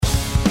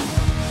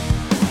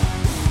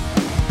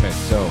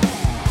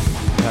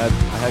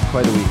had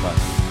quite a week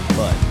last week,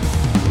 but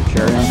the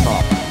cherry on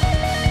top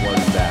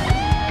was that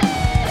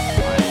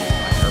my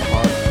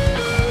AirPods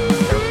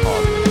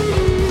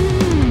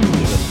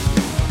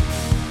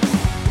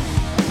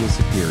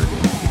disappeared.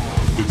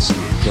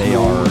 They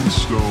are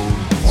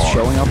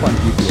showing up on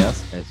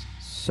GPS as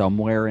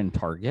somewhere in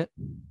Target.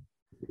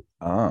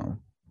 Oh.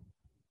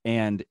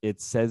 And it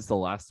says the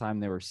last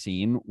time they were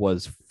seen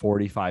was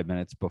 45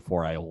 minutes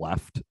before I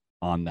left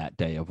on that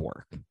day of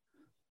work.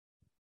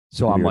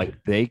 So Weird. I'm like,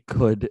 they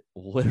could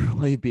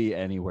literally be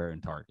anywhere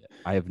in Target.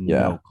 I have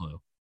no clue.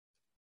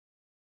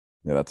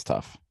 Yeah, that's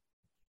tough.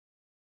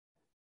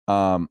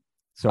 So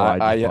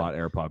I just bought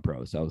AirPod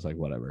Pros. I was like,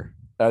 whatever.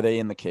 Are they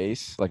in the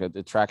case? Like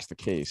it tracks the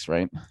case,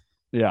 right?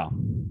 Yeah.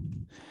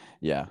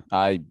 Yeah.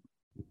 I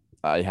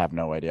have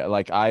no idea.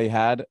 Like I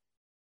had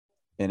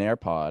an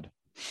AirPod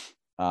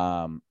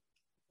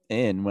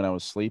in when I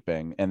was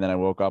sleeping, and then I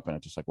woke up and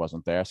it just like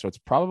wasn't there. So it's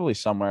probably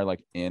somewhere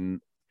like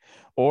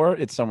or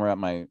it's somewhere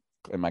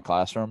in my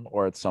classroom,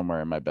 or it's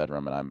somewhere in my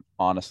bedroom. And I'm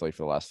honestly,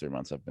 for the last 3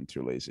 months, I've been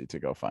too lazy to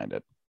go find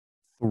it.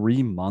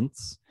 3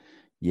 months?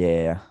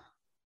 Yeah.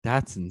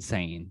 That's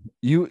insane.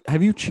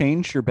 Have you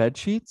changed your bed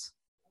sheets?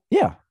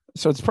 Yeah.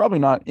 So it's probably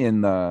not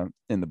in the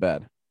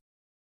bed.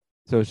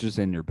 So it's just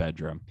in your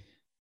bedroom.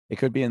 It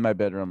could be in my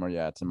bedroom, or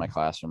it's in my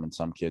classroom, and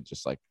some kid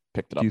just like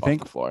picked it up off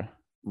the floor.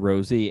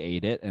 Rosie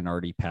ate it and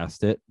already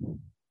passed it?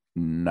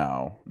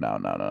 No.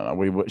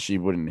 She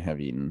wouldn't have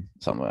eaten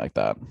something like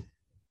that.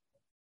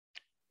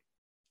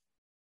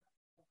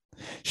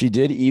 She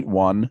did eat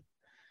one,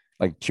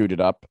 like chewed it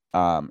up,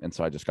 and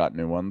so I just got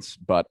new ones.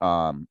 But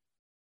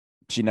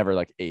she never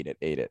like ate it.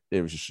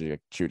 It was just she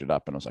like, chewed it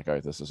up, and I was like, all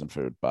right, this isn't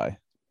food. Bye.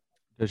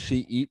 Does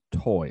she eat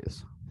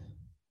toys?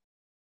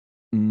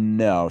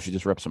 No, she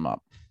just rips them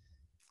up.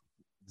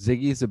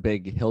 Ziggy's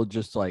he'll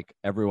just like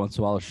every once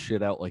in a while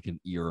shit out like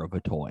an ear of a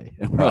toy.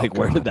 And we're like,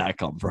 where did that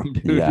come from,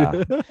 dude?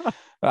 Yeah.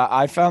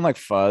 I found like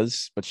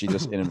fuzz, but she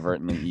just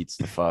inadvertently eats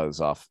the fuzz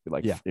off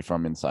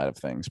from inside of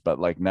things, but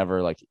like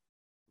never like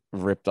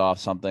ripped off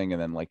something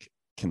and then like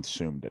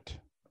consumed it.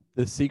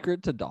 The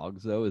secret to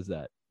dogs though is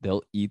that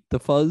they'll eat the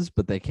fuzz,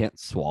 but they can't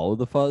swallow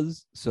the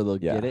fuzz. So they'll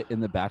get it in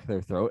the back of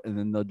their throat and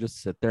then they'll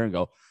just sit there and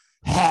go,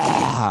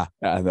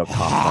 and they'll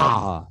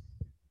cough.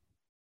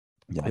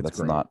 Yeah, it's that's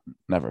great.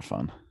 never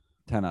fun.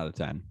 10 out of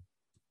 10.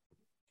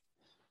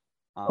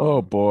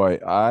 Oh boy,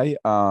 I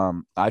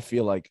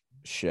feel like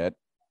shit.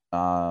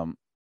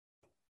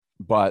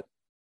 But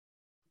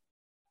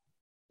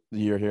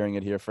you're hearing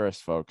it here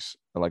first, folks.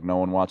 Like no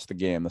one watched the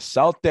game. The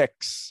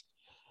Celtics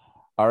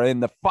are in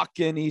the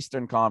fucking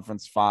Eastern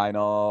Conference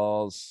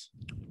Finals.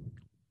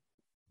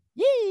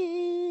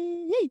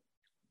 Yay!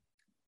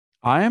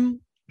 I'm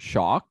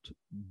shocked,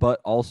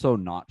 but also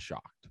not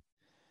shocked.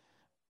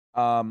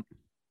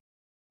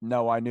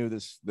 No, I knew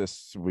this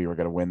we were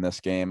going to win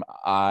this game.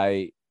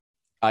 I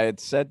had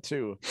said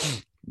to,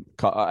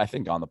 I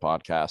think on the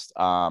podcast,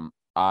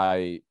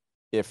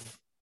 if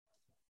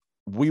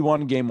we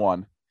won game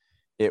one,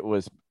 it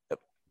was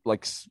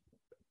like,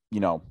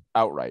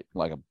 outright,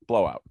 like a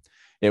blowout.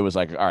 It was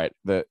like, all right,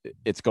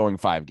 it's going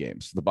 5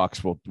 games. The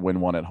Bucks will win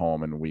one at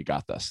home and we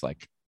got this.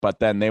 Like, but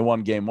then they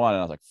won game one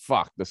and I was like,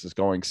 fuck, this is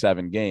going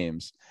 7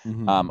 games.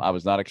 Mm-hmm. I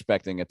was not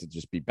expecting it to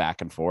just be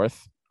back and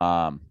forth.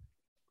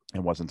 It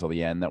wasn't until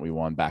the end that we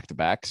won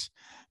back-to-backs.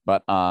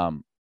 But I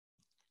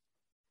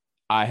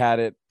had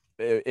it.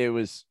 It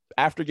was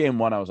after game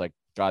one, I was like,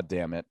 God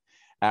damn it.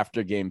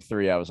 After game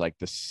 3, I was like,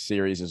 this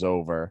series is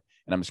over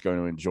and I'm just going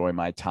to enjoy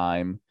my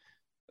time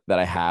that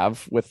I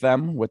have with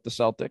them, with the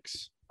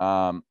Celtics.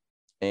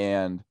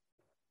 And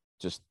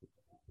just,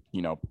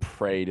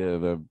 pray to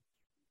the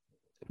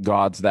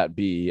gods that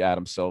be,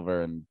 Adam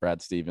Silver and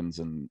Brad Stevens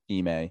and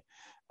Ime,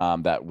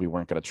 that we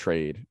weren't going to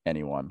trade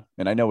anyone.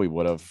 And I know we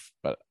would have,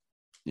 but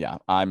yeah,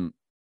 I'm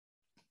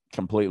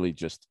completely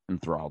just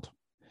enthralled.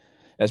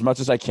 As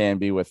much as I can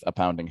be with a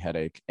pounding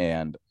headache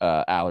and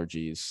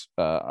allergies,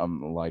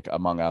 like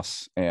Among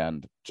Us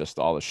and just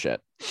all the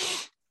shit.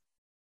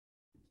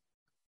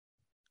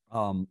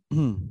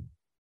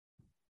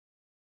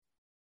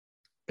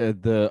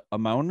 The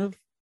amount of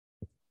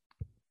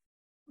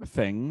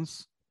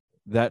things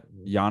that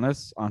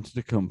Giannis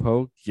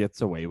Antetokounmpo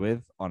gets away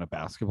with on a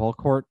basketball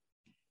court,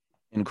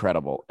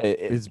 incredible.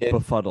 It's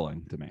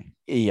befuddling to me.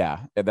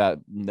 Yeah, that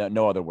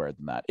no other word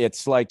than that.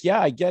 It's like, yeah,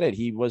 I get it.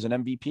 He was an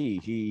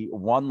MVP. He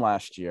won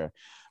last year.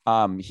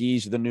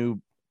 He's the new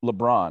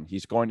LeBron.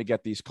 He's going to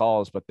get these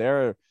calls, but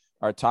there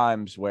are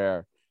times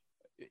where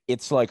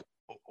it's like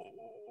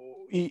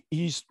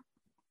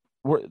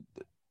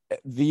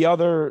the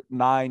other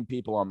 9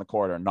 people on the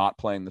court are not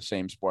playing the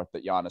same sport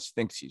that Giannis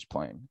thinks he's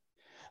playing.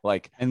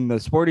 Like, and the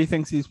sport he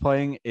thinks he's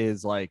playing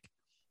is like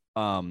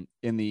in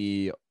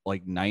the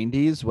like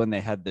 90s when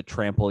they had the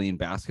trampoline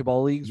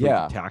basketball leagues where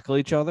you could tackle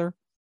each other.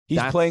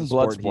 He's playing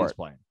blood sport.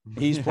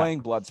 He's Yeah. playing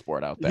blood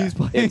sport out there. He's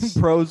playing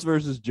pros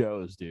versus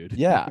Joes, dude.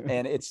 Yeah.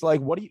 And it's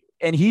like,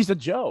 and he's a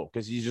Joe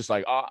because he's just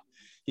like,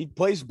 he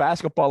plays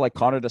basketball like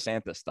Connor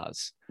DeSantis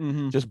does,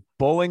 just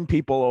bullying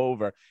people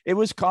over. It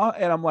was,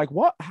 and I'm like,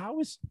 what? How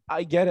is,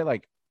 I get it.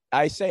 Like,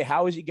 I say,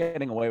 how is he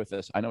getting away with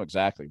this? I know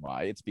exactly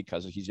why. It's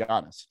because he's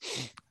Giannis.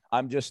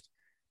 I'm just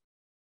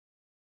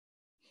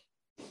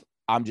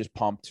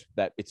pumped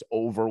that it's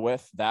over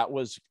with.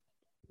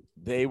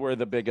 They were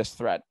the biggest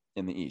threat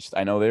in the East.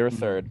 I know they were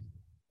third,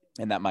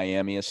 and that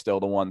Miami is still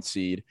the 1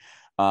 seed.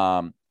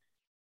 And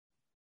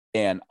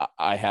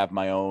I have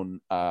my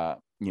own,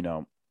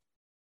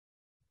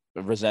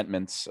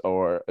 resentments,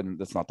 and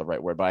that's not the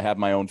right word, but I have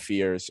my own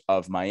fears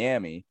of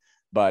Miami.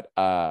 But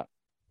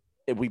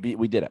we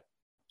did it.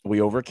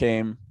 We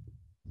overcame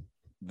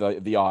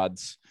the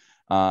odds.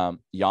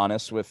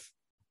 Giannis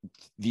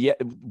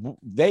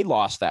they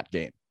lost that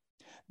game.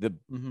 The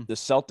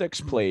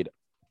Celtics played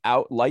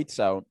lights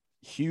out,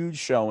 huge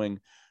showing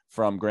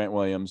from Grant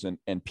Williams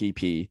and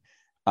PP.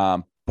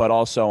 But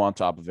also on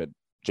top of it,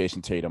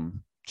 Jason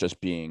Tatum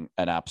just being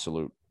an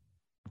absolute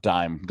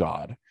dime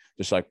god,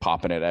 just like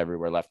popping it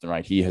everywhere left and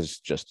right. He has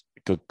just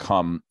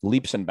come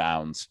leaps and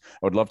bounds.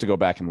 I would love to go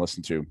back and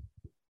listen to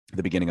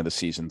the beginning of the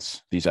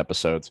seasons, these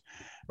episodes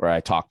where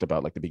I talked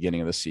about like the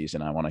beginning of the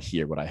season. I want to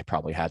hear what I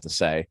probably had to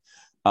say.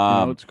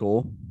 It's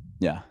cool.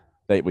 Yeah.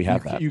 We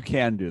have that. You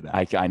can do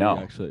that. I know.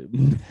 Actually,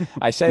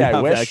 I say I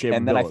wish,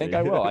 and then I think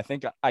I will. I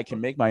think I can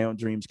make my own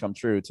dreams come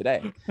true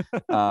today.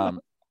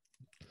 But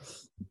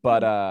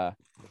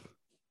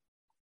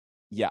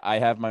yeah, I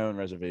have my own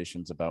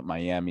reservations about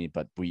Miami,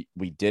 but we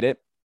did it.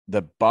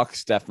 The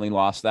Bucks definitely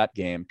lost that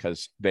game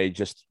because they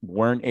just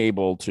weren't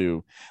able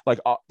to, like,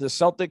 the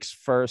Celtics'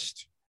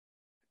 first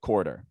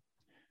quarter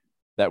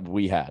that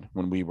we had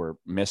when we were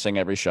missing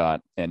every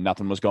shot and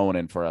nothing was going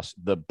in for us.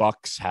 The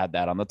Bucks had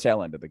that on the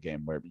tail end of the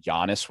game where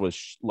Giannis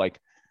was like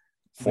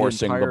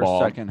forcing the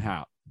ball, second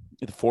half,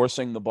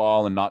 forcing the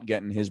ball and not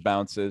getting his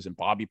bounces, and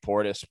Bobby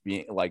Portis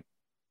being like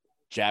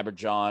jabber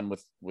John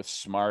with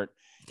Smart,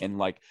 and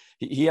like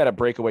he had a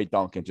breakaway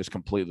dunk and just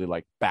completely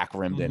like back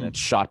rimmed in and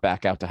shot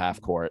back out to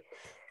half court.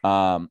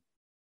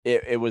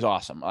 It was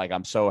awesome. Like,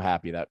 I'm so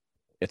happy that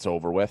it's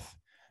over with,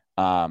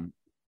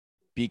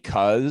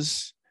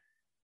 because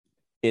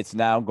it's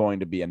now going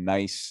to be a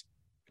nice,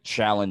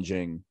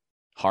 challenging,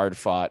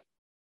 hard-fought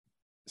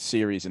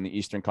series in the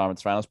Eastern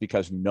Conference Finals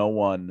because no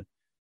one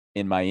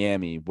in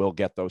Miami will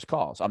get those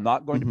calls. I'm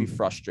not going to be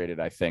frustrated,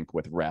 I think,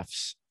 with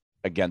refs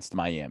against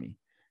Miami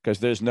because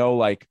there's no,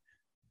 like,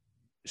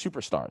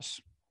 superstars.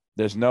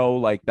 There's no,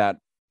 like, that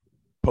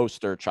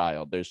poster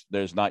child.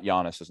 There's not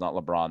Giannis. There's not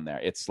LeBron there.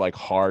 It's, like,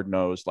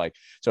 hard-nosed. Like,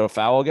 so if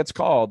foul gets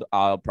called,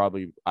 I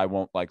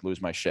won't, like,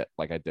 lose my shit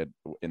like I did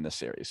in this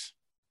series.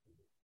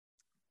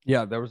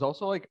 Yeah, there was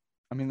also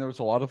there was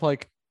a lot of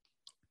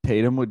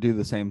Tatum would do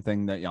the same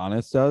thing that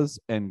Giannis does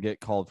and get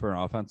called for an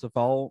offensive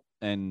foul,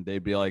 and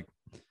they'd be like,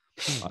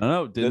 I don't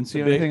know, didn't see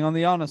anything on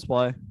the Giannis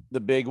play. The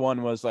big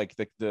one was like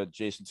the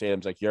Jason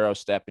Tatum's like Euro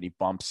step, and he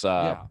bumps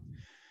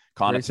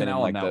Connaughton in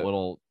like that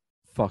little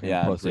fucking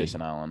pussy.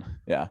 Grayson Allen.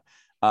 Yeah.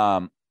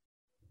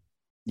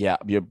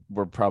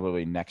 We're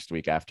probably next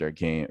week after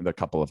the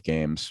couple of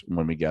games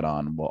when we get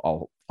on.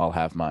 I'll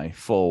have my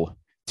full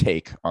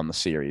take on the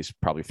series,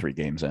 probably 3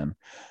 games in,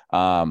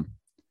 on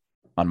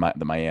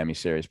the Miami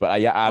series.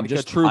 But I'm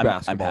just a true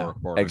basketball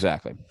reporter.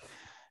 Exactly.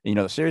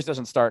 The series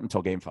doesn't start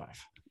until game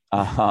 5.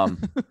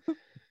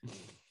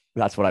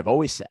 That's what I've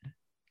always said.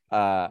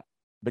 But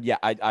yeah,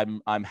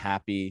 I'm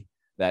happy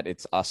that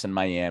it's us in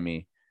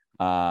Miami.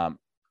 I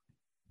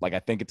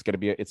think it's gonna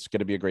be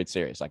a great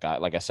series. Like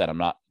I said, I'm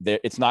not there.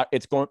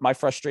 My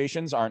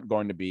frustrations aren't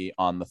going to be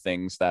on the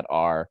things that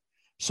are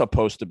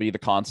supposed to be the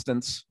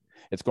constants.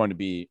 It's going to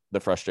be the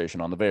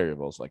frustration on the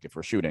variables. Like if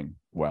we're shooting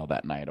well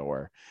that night,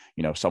 or,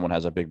 someone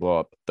has a big blow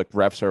up, the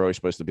refs are always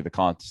supposed to be the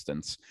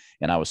constants.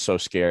 And I was so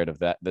scared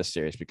of this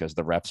series because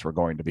the refs were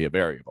going to be a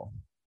variable.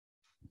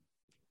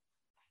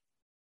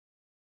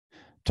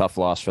 Tough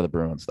loss for the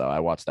Bruins, though.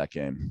 I watched that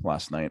game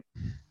last night.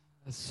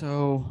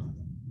 So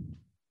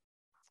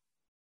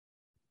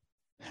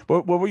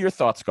what were your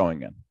thoughts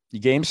going in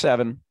Game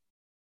 7?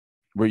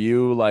 Were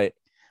you like,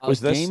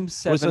 Game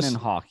 7 in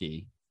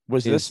hockey?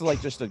 Was this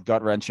like just a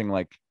gut wrenching,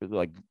 like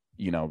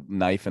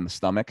knife in the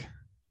stomach,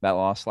 that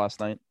loss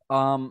last night?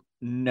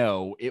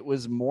 No, it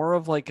was more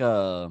of like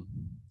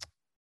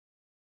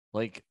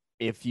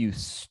if you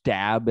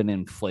stab an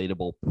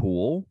inflatable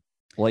pool,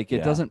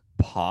 it doesn't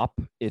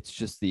pop. It's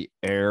just the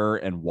air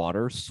and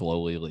water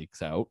slowly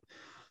leaks out.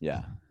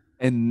 Yeah.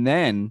 And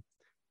then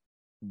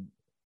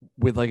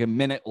with a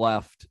minute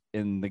left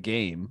in the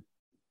game,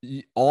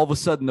 all of a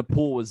sudden the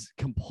pool was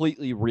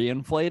completely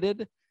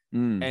reinflated.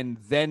 And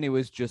then it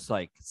was just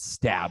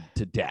stabbed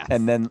to death.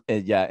 And then,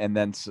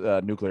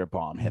 nuclear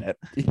bomb hit it.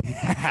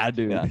 Yeah,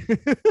 dude. Yeah.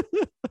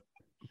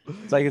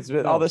 It's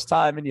been all this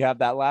time, and you have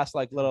that last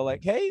little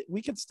hey,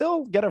 we can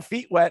still get our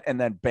feet wet,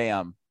 and then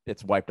bam,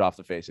 it's wiped off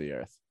the face of the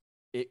earth.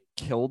 It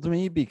killed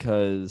me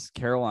because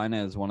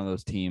Carolina is one of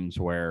those teams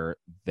where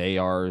they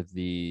are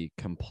the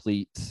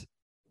complete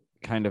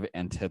kind of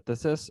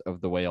antithesis of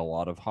the way a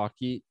lot of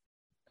hockey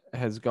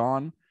has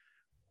gone.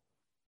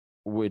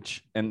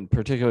 And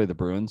particularly the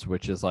Bruins,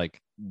 which is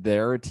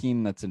they're a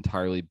team that's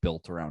entirely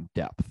built around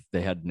depth.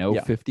 They had no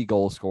 50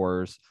 goal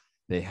scorers.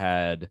 They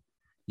had,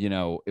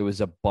 it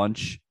was a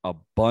bunch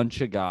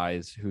of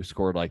guys who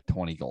scored like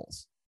 20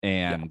 goals.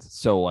 And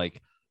so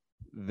like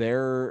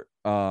their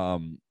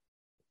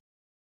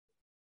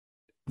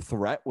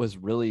threat was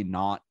really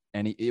not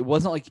any. It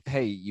wasn't like,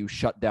 hey, you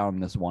shut down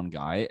this one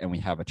guy and we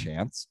have a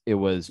chance. It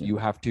was you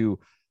have to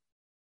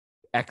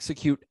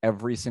execute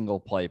every single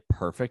play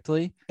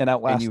perfectly, and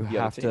you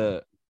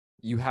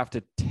have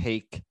to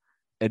take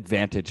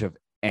advantage of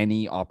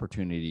any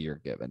opportunity you're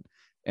given.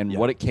 And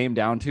what it came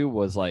down to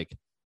was like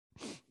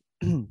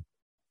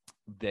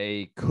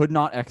they could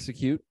not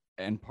execute.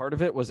 And part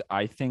of it was,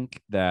 I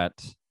think, that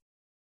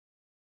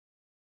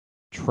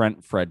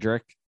Trent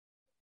Frederick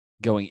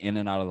going in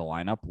and out of the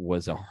lineup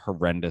was a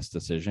horrendous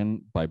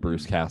decision by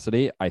Bruce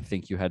Cassidy. I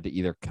think you had to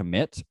either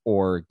commit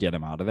or get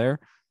him out of there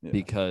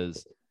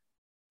because,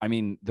 I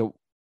mean,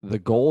 the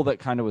goal that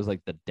kind of was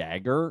like the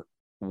dagger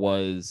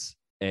was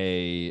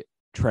a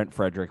Trent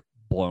Frederick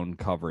blown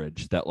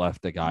coverage that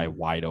left a guy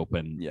wide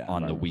open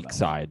on the weak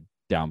side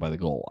down by the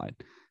goal line.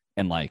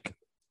 And like,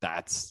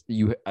 that's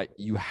you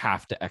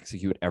have to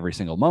execute every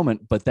single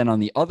moment. But then on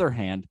the other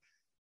hand,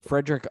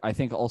 Frederick, I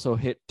think, also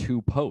hit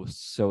 2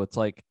 posts. So it's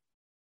like,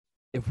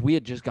 if we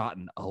had just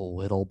gotten a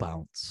little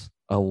bounce,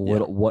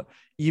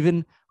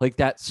 even like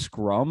that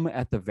scrum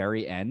at the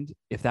very end,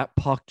 if that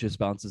puck just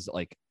bounces,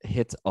 like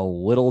hits a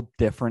little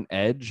different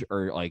edge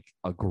or like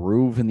a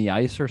groove in the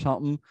ice or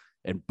something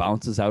and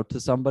bounces out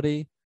to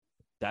somebody,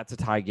 that's a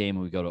tie game.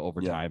 We go to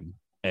overtime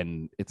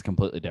and it's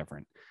completely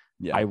different.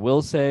 Yeah. I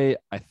will say,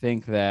 I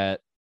think that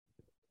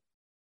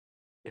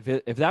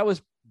if that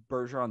was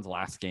Bergeron's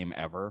last game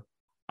ever,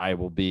 I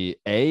will be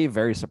A,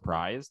 very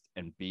surprised,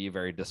 and B,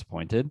 very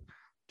disappointed,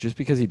 just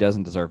because he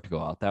doesn't deserve to go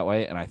out that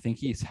way. And I think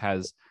he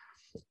has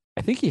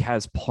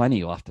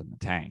plenty left in the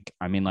tank.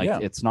 I mean,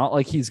 like, it's not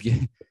like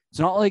it's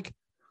not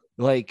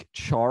like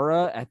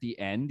Chara at the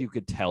end, you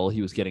could tell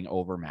he was getting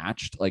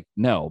overmatched. Like,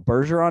 no,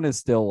 Bergeron is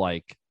still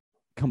like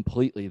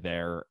completely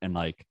there and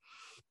like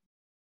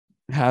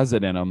has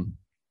it in him.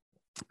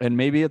 And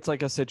maybe it's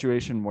like a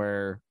situation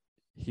where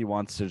he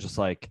wants to just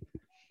like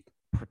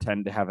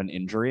pretend to have an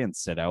injury and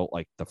sit out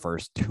like the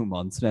first 2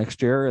 months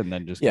next year and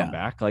then just come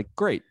back. Like,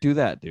 great, do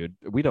that, dude.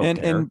 We don't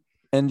care.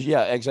 And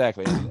yeah,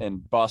 exactly.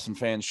 And Boston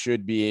fans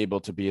should be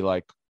able to be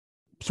like,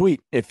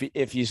 sweet, if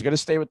he's going to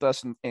stay with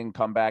us and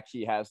come back,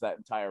 he has that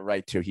entire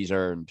right to. He's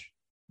earned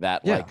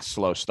that like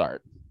slow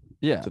start.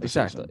 Yeah,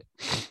 exactly.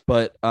 Season.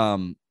 But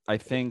I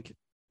think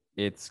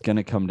it's going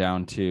to come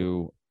down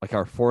to like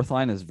our fourth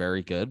line is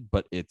very good,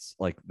 but it's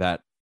like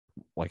that,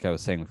 like I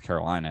was saying with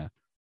Carolina,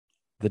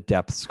 the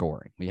depth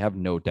scoring. We have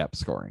no depth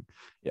scoring.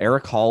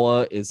 Erik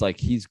Haula is like,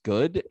 he's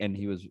good and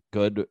he was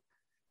good,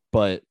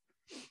 but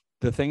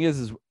the thing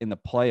is in the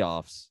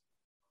playoffs,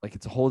 like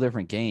it's a whole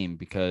different game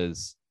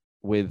because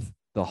with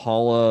the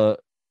Haula,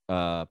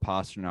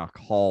 Pastrnak,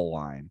 Hall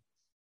line,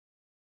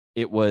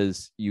 it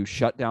was you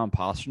shut down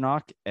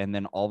Pastrnak and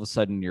then all of a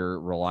sudden you're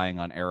relying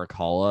on Erik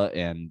Haula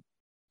and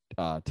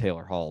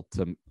Taylor Hall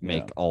to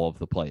make all of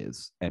the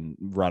plays and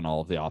run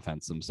all of the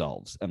offense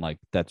themselves. And like,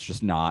 that's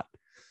just not,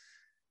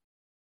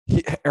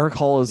 Erik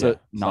Hall is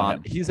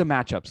he's a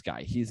matchups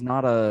guy. He's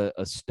not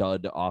a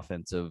stud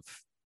offensive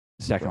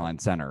second line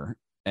center.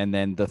 And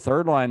then the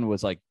third line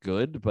was like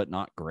good, but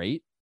not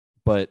great.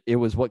 But it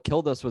was what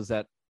killed us was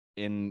that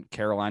in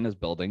Carolina's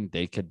building,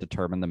 they could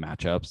determine the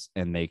matchups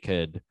and they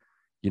could,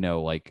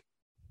 like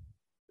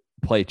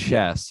play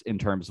chess in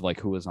terms of like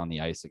who was on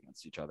the ice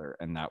against each other.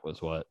 And that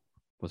was what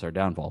was our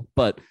downfall.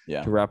 But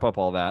to wrap up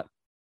all that,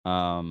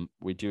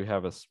 we do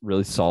have a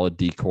really solid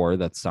decor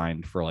that's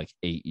signed for like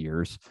 8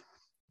 years.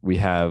 We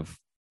have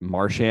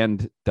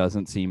Marchand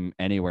doesn't seem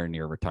anywhere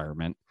near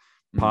retirement.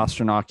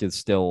 Pastrnak is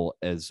still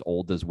as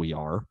old as we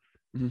are.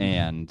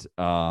 And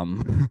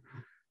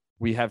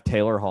we have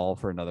Taylor Hall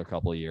for another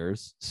couple of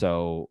years.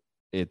 So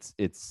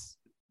it's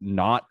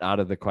not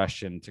out of the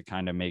question to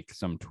kind of make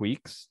some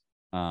tweaks.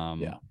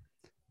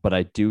 But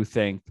I do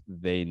think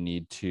they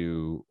need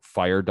to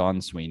fire Don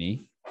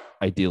Sweeney,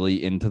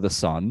 ideally into the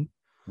sun.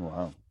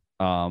 Wow.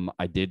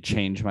 I did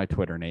change my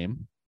Twitter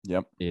name.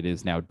 Yep. It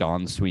is now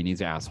Don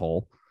Sweeney's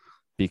asshole,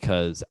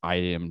 because I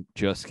am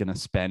just going to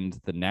spend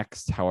the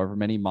next however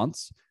many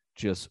months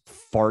just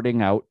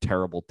farting out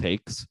terrible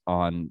takes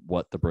on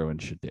what the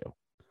Bruins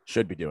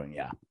should be doing.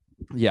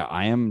 Yeah.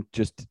 I am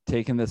just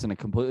taking this in a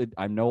completely,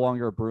 I'm no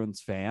longer a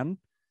Bruins fan.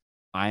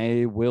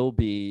 I think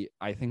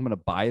I'm going to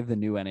buy the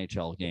new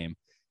NHL game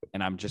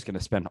and I'm just going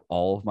to spend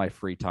all of my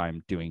free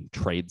time doing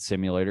trade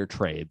simulator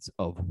trades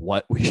of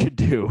what we should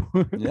do.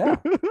 Yeah.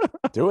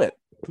 Do it.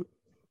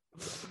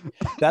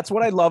 That's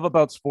what I love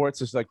about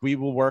sports is like we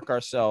will work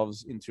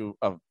ourselves into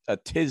a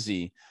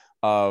tizzy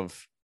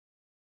of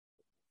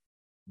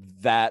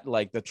that,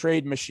 like the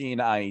trade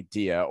machine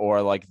idea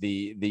or like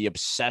the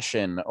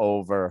obsession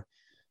over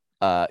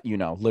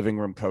living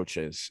room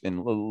coaches and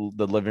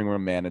the living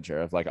room manager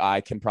of like,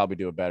 I can probably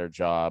do a better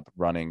job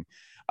running.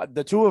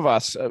 The two of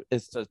us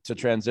is to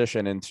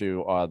transition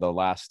into the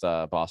last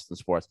Boston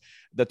sports.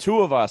 The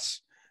two of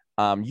us,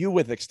 you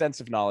with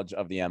extensive knowledge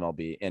of the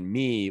MLB and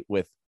me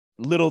with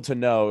little to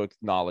no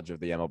knowledge of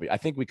the MLB. I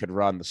think we could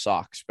run the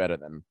Sox better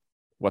than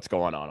what's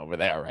going on over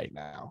there right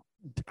now.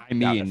 I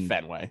mean,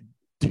 Fenway,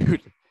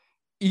 dude,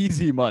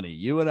 easy money.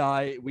 You and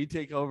I, we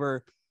take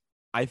over.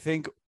 I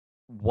think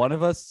one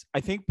of us,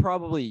 I think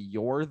probably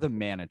you're the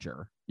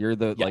manager. You're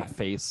the like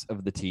face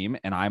of the team,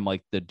 and I'm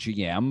like the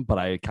GM, but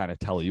I kind of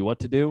tell you what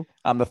to do.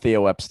 I'm the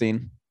Theo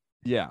Epstein.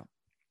 Yeah.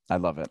 I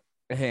love it.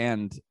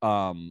 And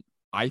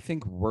I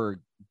think we're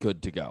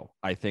good to go.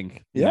 I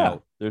think you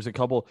know, there's a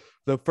couple.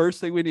 The first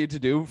thing we need to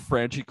do,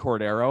 Franchy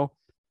Cordero,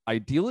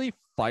 ideally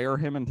fire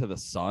him into the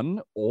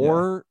sun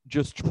or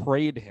just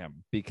trade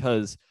him,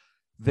 because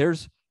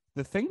there's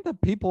the thing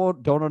that people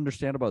don't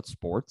understand about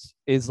sports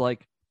is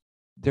like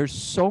there's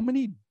so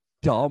many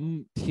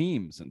dumb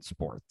teams in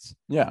sports.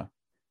 Yeah.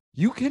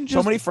 You can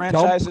just so many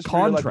franchises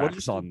contracts like, what are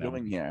you on them.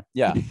 Doing here?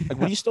 Yeah. Like,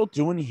 what are you still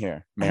doing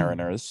here,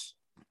 Mariners?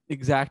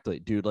 Exactly,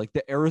 dude. Like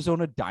the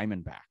Arizona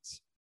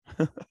Diamondbacks.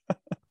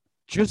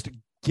 Just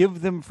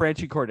give them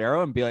Franchy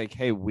Cordero and be like,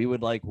 hey, we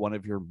would like one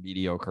of your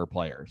mediocre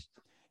players.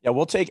 Yeah,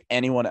 we'll take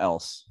anyone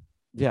else.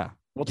 Yeah.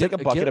 We'll take a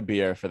bucket of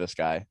beer for this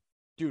guy.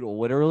 Dude,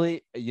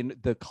 literally, you know,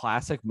 the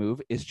classic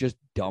move is just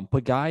dump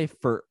a guy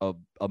for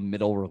a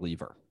middle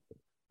reliever.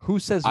 Who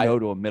says no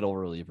to a middle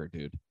reliever,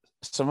 dude?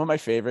 Some of my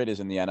favorite is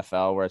in the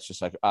NFL where it's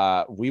just like,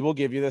 we will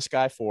give you this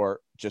guy for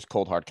just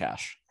cold hard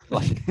cash.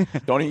 Like,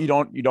 you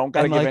don't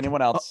gotta give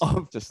anyone else.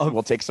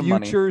 We'll take some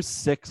money. Future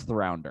 6th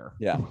rounder.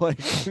 Yeah. Like,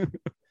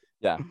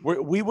 yeah.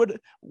 We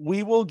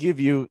will give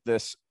you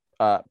this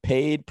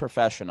paid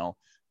professional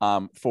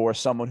for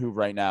someone who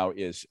right now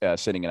is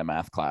sitting in a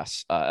math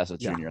class as a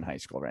junior in high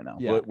school right now.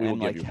 Yeah. We will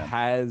give you him.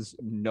 Has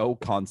no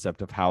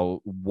concept of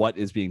what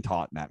is being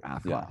taught in that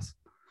math class.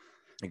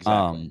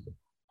 Exactly.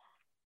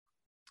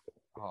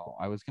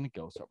 I was gonna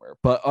go somewhere,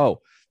 but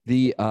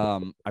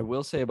I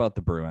will say about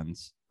the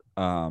Bruins.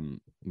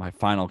 My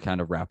final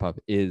kind of wrap up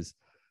is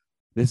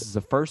this is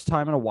the first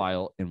time in a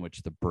while in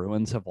which the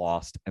Bruins have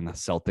lost and the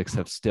Celtics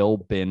have still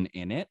been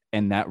in it,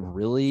 and that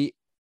really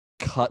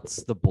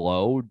cuts the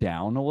blow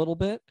down a little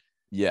bit.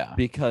 Yeah,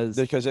 because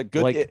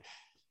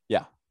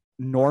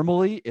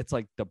normally it's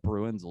like the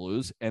Bruins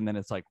lose, and then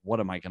it's like, what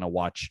am I gonna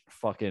watch?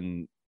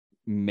 Fucking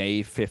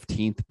May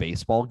 15th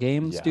baseball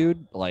games,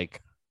 dude.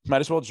 Like, might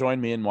as well join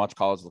me and watch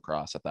college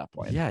lacrosse at that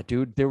point. Yeah,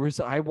 dude.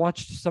 I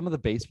watched some of the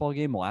baseball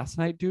game last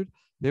night, dude.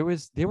 They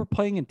were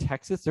playing in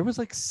Texas. There was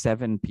like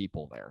 7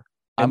 people there.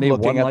 And I'm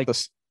looking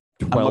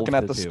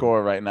at the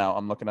score right now.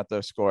 I'm looking at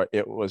the score.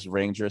 It was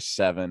Rangers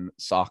 7,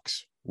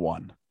 Sox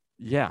 1.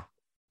 Yeah.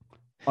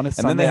 On a and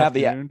Sunday then they have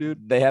afternoon,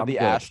 dude. They have the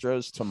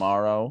Astros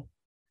tomorrow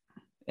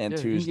and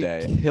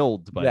Tuesday.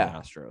 Killed by the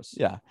Astros.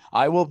 Yeah.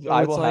 I will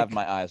have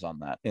my eyes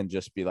on that and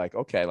just be like,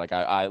 okay, like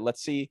I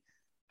let's see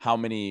how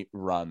many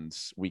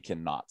runs we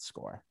cannot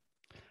score.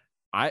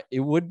 It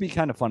would be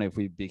kind of funny if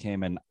we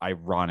became an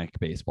ironic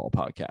baseball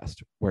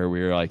podcast where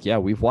we were like, yeah,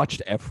 we've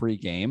watched every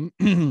game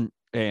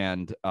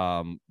and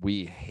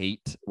we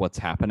hate what's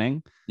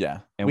happening. Yeah.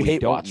 And we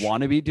don't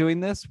want to be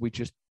doing this. We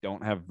just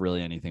don't have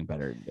really anything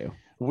better to do.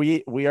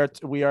 We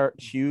are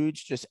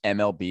huge just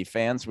MLB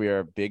fans. We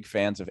are big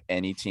fans of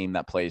any team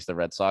that plays the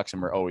Red Sox,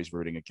 and we're always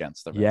rooting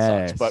against the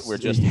Red Sox, but we're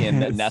just in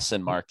the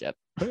NESN market.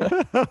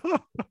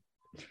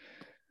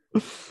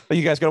 Are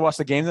you guys gonna watch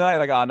the game tonight?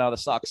 Like, oh no, the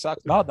Sox suck.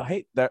 No,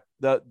 the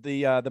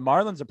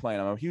Marlins are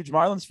playing. I'm a huge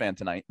Marlins fan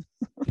tonight.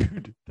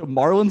 Dude, the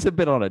Marlins have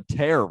been on a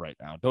tear right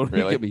now. Don't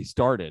get me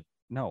started.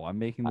 No, I'm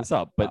making this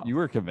up, but you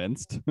were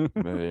convinced.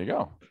 There you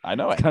go. I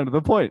know it. Kind of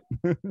the point.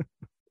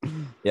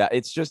 Yeah,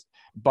 it's just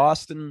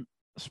Boston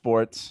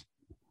sports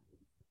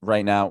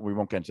right now. We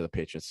won't get into the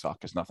Patriots talk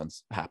because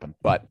nothing's happened,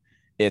 but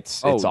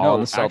it's all in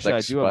the Celtics. Actually,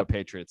 I do have a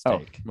Patriots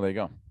take. Well, there you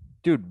go.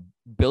 Dude,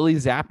 Billy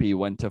Zappi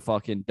went to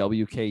fucking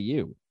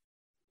WKU.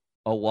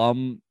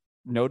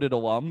 Noted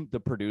alum, the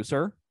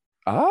producer.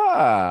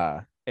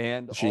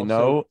 And does she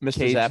know Mr.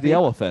 Cage Zappi? The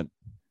elephant.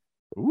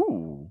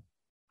 Ooh.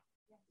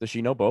 Does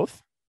she know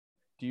both?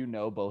 Do you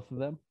know both of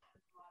them?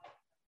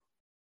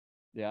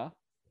 Yeah.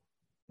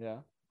 Yeah.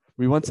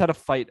 We once had a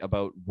fight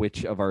about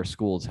which of our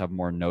schools have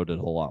more noted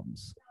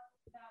alums.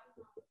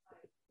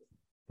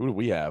 Who do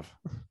we have?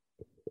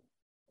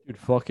 Dude,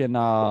 fucking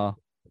I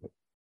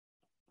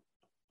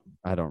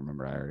don't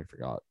remember. I already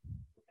forgot.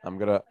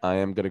 I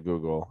am gonna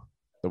Google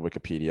the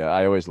Wikipedia.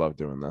 I always love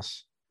doing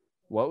this.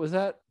 What was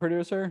that,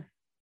 producer?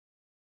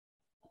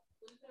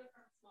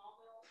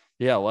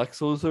 Yeah, Lex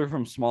Luthor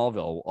from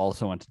Smallville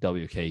also went to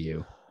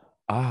WKU.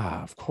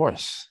 Of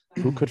course.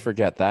 Who could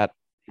forget that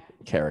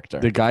character?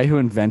 The guy who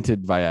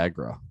invented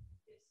Viagra.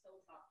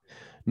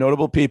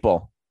 Notable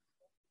people.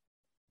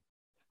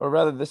 Or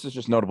rather, this is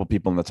just notable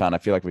people in the town. I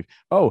feel like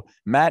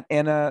Matt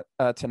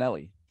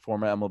Tonelli,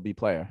 former MLB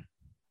player.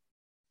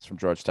 He's from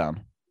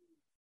Georgetown.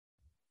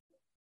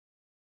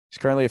 He's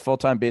currently a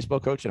full-time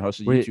baseball coach and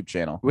hosts a YouTube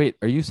channel. Wait,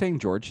 are you saying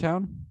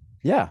Georgetown?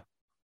 Yeah.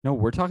 No,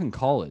 we're talking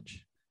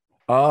college.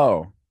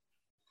 Oh.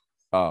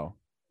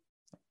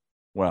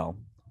 Well.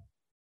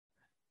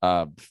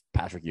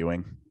 Patrick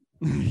Ewing.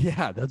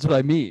 Yeah, that's what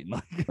I mean.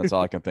 That's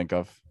all I can think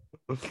of.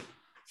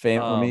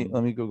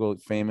 Let me Google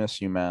famous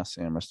UMass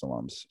Amherst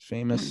alums.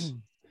 Famous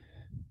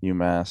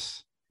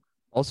UMass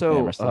Also,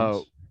 Amherst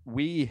alums.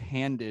 we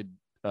handed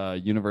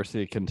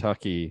University of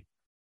Kentucky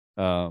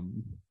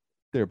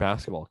their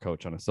basketball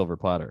coach on a silver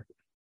platter.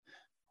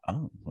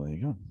 Oh, well, there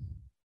you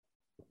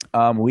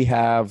go. We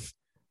have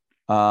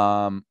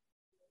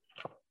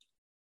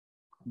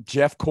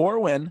Jeff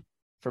Corwin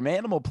from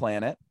Animal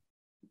Planet.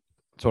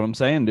 That's what I'm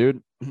saying,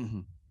 dude.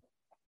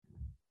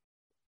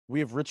 We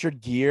have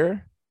Richard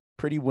Gere,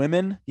 Pretty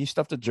Women. He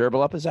stuffed a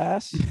gerbil up his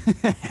ass.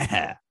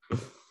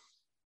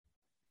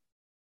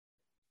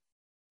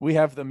 We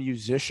have the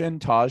musician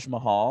Taj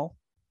Mahal.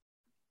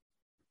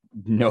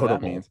 Notable.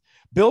 That means.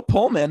 Bill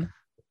Pullman.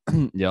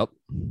 Yep.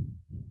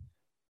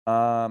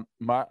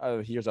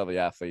 Here's all the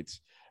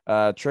athletes.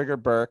 Trigger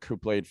Burke, who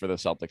played for the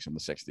Celtics in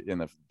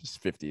the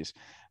 50s.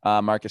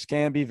 Marcus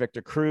Camby,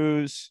 Victor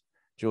Cruz,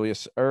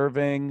 Julius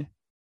Irving.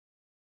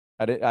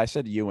 I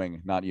said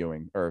Ewing, not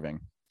Ewing, Irving.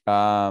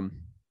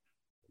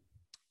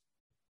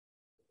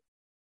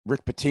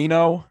 Rick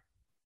Pitino.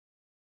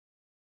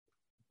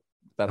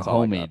 That's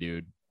all homie,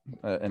 dude.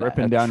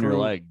 Ripping down your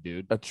leg,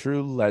 dude. A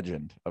true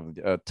legend,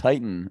 a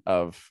titan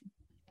of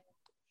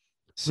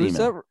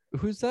seamen.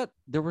 Who's that?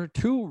 There were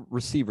 2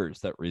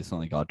 receivers that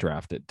recently got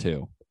drafted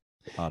too.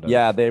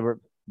 Yeah, they were,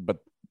 but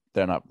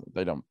they're not.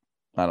 I don't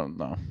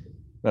know.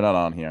 They're not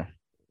on here.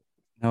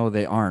 No,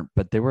 they aren't.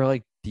 But they were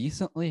like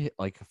decently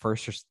like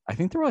first. I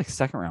think they were like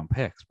second round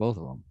picks, both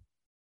of them.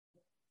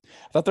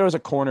 I thought there was a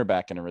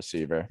cornerback and a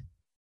receiver.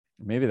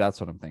 Maybe that's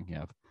what I'm thinking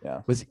of.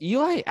 Yeah. Was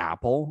Eli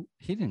Apple?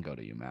 He didn't go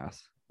to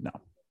UMass. No.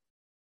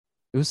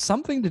 It was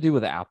something to do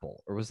with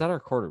Apple, or was that our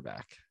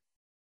quarterback?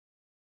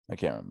 I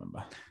can't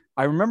remember.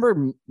 I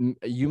remember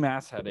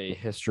UMass had a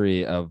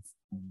history of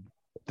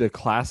the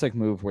classic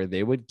move where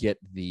they would get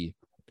the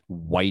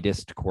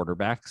whitest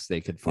quarterbacks they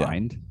could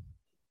find,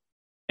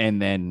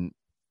 and then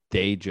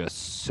they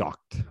just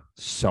sucked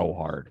so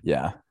hard.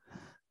 Yeah.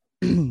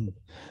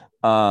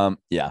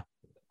 Yeah.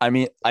 I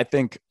mean, I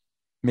think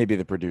maybe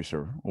the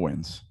producer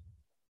wins.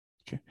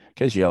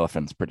 Casey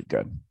Elephant's pretty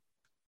good.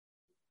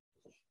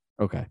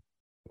 Okay.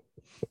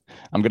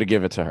 I'm going to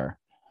give it to her.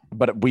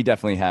 But we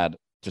definitely had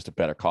just a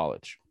better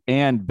college.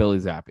 And Billy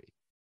Zappi.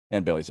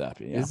 And Billy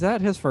Zappi, yeah. Is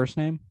that his first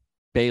name?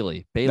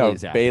 Bailey.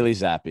 Zappi. Bailey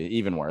Zappi.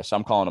 Even worse.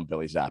 I'm calling him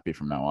Billy Zappi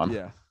from now on.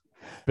 Yeah.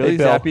 Billy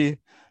Zappi.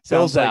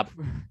 Bill Zapp.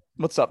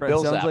 What's up,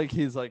 Bill Zapp? Sounds like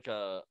he's like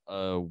a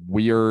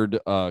weird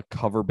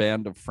cover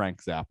band of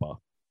Frank Zappa.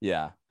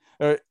 Yeah.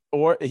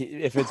 Or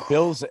if it's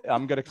Bill's,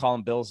 I'm going to call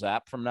him Bill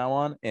Zapp from now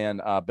on.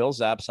 And Bill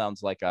Zapp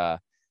sounds like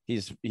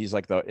he's an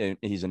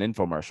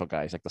infomercial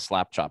guy. He's like the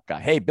slap chop guy.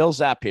 Hey, Bill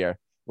Zapp here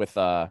with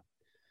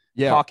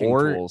talking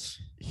tools.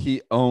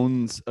 He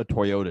owns a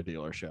Toyota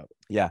dealership.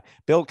 Yeah.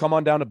 Bill, come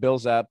on down to Bill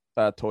Zapp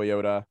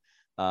Toyota.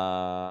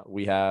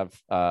 We have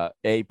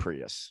a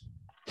Prius.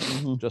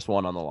 Just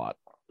one on the lot.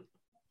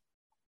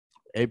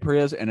 A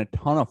Prius and a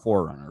ton of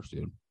 4Runners,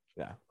 dude.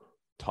 Yeah.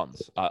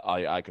 Tons.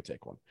 I could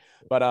take one.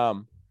 But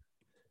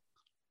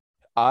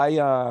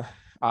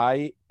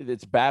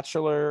it's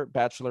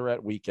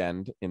bachelorette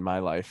weekend in my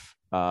life.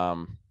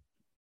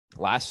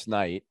 Last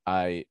night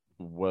I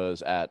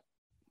was at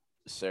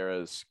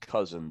Sarah's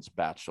cousin's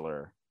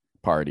bachelor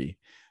party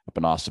up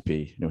in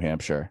Ossipee, New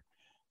Hampshire.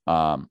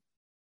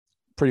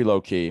 Pretty low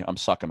key. I'm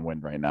sucking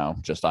wind right now.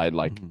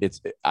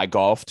 I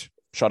golfed,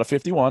 shot a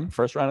 51,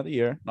 first round of the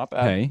year. Not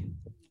bad. Hey.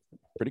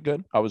 Pretty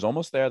good. I was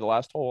almost there. The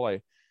last hole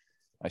I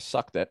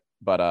sucked it,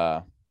 but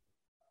I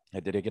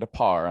did get a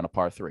par on a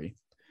par 3.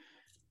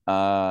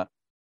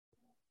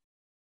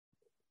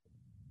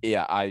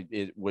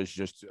 It was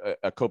just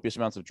a copious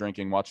amounts of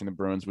drinking, watching the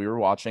Bruins. We were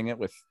watching it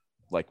with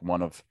like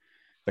one of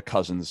the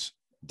cousin's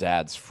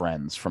dad's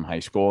friends from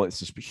high school. It's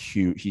just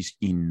huge. He's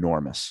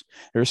enormous.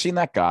 Have you ever seen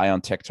that guy on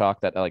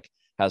TikTok that like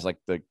has like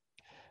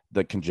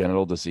the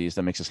congenital disease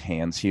that makes his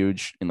hands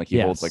huge and like he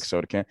holds like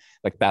soda can?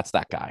 Like that's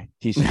that guy.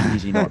 He's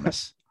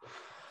enormous.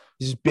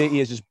 He's big. He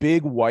has this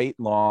big white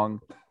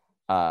long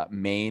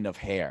mane of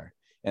hair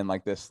and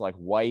like this like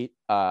white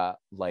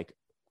like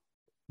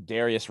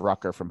Darius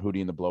Rucker from Hootie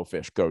and the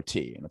Blowfish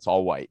goatee, and it's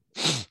all white.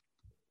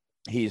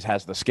 He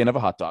has the skin of a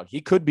hot dog.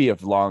 He could be a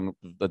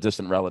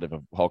distant relative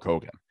of Hulk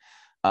Hogan.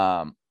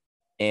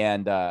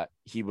 And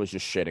he was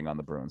just shitting on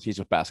the Bruins. He's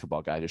a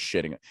basketball guy, just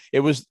shitting.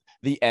 It was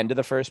the end of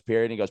the first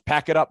period. And he goes,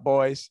 "Pack it up,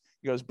 boys."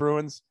 He goes,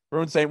 Bruins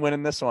ain't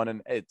winning this one.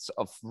 And it's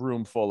a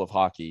room full of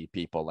hockey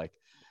people, like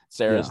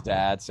Sarah's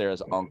dad,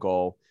 Sarah's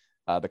uncle,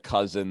 the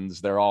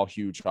cousins. They're all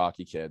huge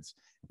hockey kids.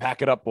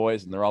 "Pack it up,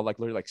 boys." And they're all like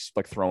literally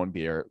like throwing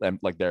beer,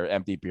 like their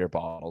empty beer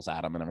bottles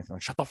at him and everything.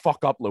 Like, "Shut the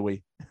fuck up,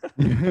 Louis."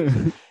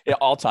 Yeah,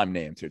 all-time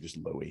name too, just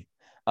Louis.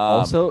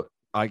 Also,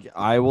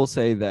 I will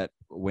say that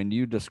when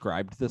you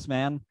described this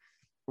man,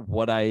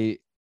 what I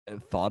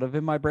thought of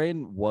in my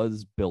brain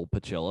was Bill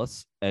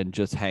Pachillas and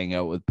just hang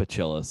out with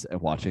Pachillas and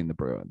watching the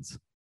Bruins.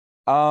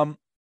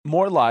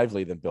 More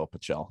lively than Bill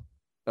Pachill.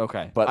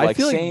 Okay, but like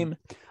same.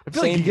 I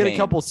feel like you get a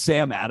couple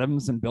Sam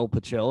Adams and Bill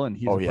Pachill, and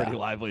he's a pretty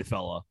lively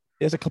fella.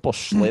 He has a couple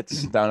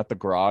Schlitz down at the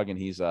Grog, and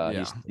he's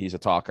a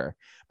talker.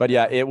 But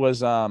yeah, it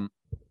was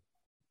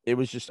it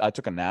was just, I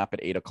took a nap at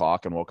 8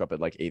 o'clock and woke up at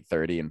like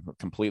 8:30 and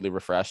completely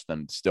refreshed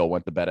and still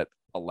went to bed at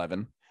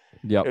 11.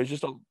 Yep. It was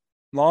just a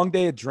long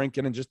day of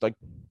drinking and just like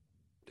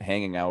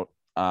hanging out.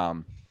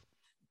 And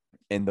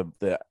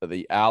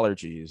the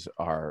allergies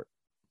are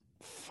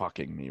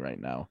fucking me right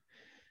now.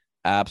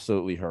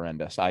 Absolutely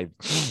horrendous.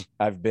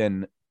 I've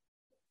been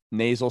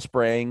nasal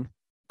spraying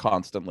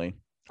constantly.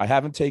 I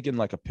haven't taken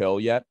like a pill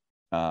yet,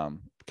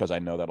 because I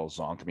know that'll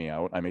zonk me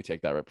out. I may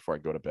take that right before I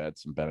go to bed,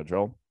 some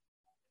Benadryl.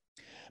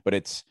 But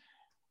it's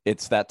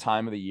that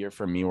time of the year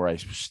for me where I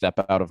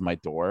step out of my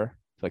door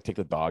to like take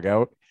the dog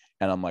out,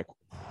 and I'm like,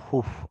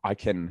 whew, I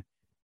can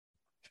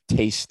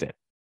taste it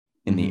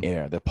in the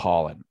air, the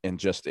pollen, and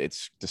just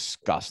it's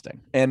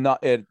disgusting. And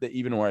not it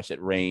even worse,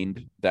 it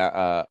rained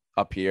that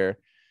up here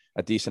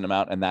a decent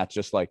amount, and that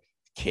just like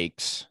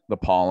cakes the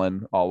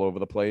pollen all over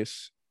the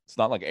place. It's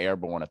not like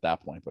airborne at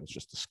that point, but it's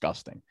just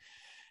disgusting.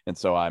 And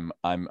so I'm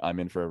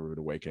in for a rude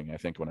awakening, I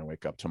think, when I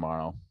wake up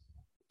tomorrow.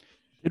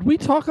 Did we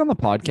talk on the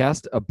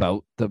podcast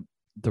about the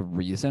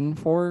reason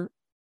for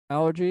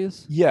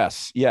allergies?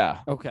 Yes. Yeah.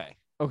 Okay.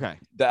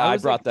 I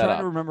brought that trying up.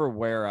 to remember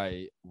where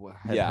I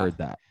had heard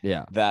that.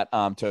 Yeah. That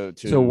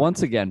So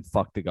once again,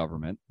 fuck the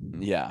government.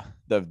 Yeah.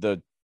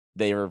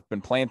 They have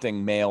been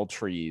planting male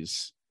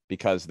trees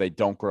because they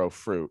don't grow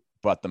fruit,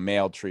 but the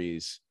male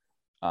trees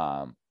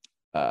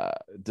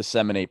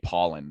disseminate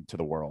pollen to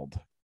the world.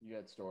 You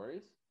got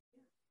stories?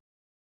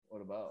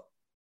 What about?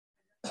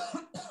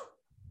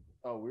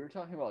 Oh, we were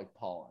talking about like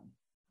pollen.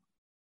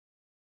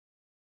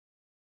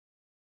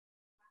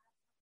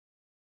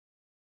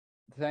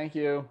 Thank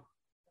you.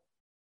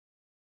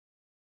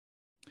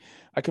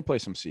 I could play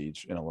some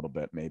Siege in a little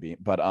bit, maybe,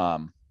 but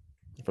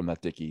from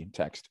that Dickie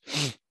text.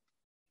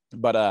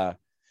 But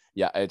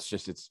yeah, it's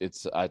just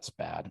it's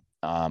bad.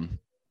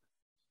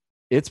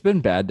 It's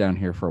been bad down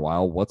here for a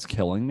while. What's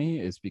killing me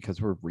is because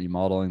we're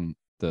remodeling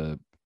the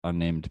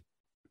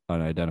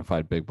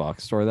unidentified big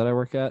box store that I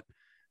work at.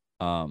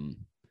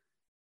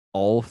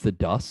 All of the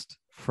dust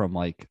from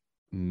like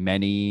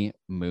many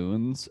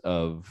moons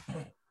of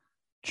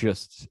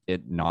just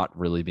it not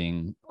really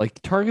being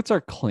like Targets are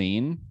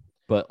clean,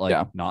 but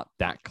like not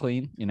that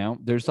clean, you know.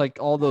 There's like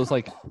all those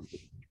like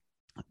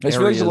there's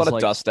a lot of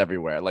dust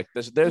everywhere. Like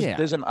there's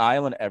an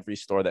aisle in every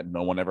store that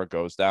no one ever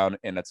goes down,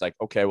 and it's like,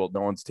 okay, well,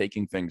 no one's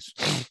taking things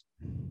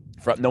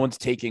no one's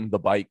taking the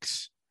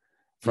bikes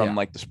from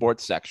like the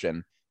sports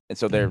section, and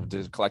so they're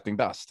just collecting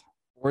dust.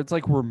 Or it's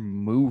like we're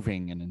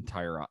moving an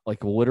entire,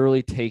 like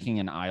literally taking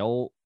an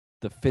aisle,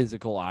 the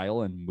physical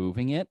aisle, and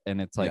moving it.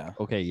 And it's like,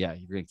 okay, yeah,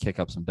 you're going to kick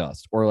up some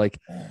dust. Or like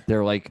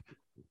they're like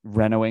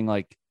renovating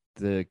like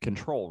the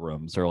control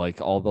rooms or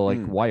like all the like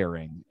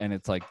wiring. And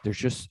it's like, there's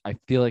just, I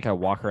feel like I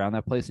walk around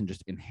that place and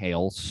just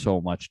inhale so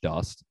much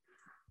dust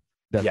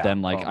that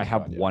then like I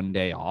have one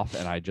day off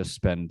and I just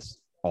spend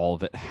all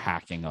of it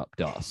hacking up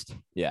dust.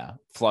 Yeah.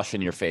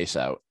 Flushing your face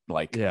out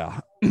like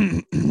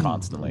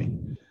constantly.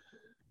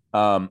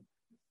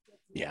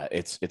 Yeah,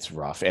 it's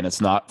rough, and it's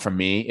not for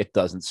me. It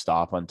doesn't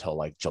stop until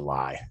like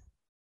July,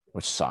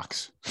 which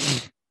sucks.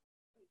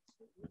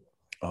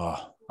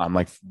 Oh, I'm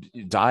like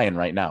dying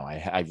right now.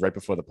 I right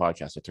before the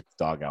podcast, I took the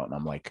dog out, and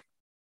I'm like,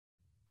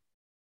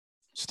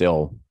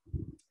 still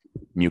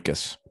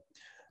mucus.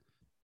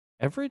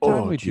 Every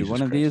time we do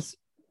one of these,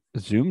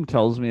 Zoom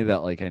tells me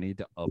that like I need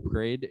to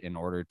upgrade in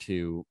order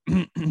to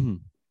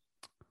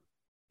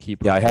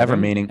keep. Yeah, I have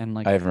remaining, and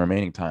like I have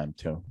remaining time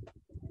too.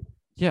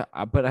 Yeah,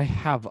 but I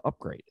have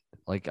upgraded.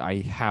 Like I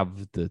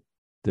have the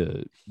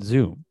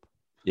Zoom.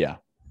 Yeah.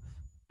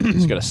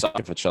 It's gonna suck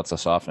if it shuts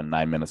us off in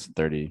 9 minutes and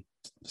 30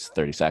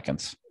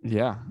 seconds.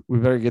 Yeah. We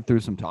better get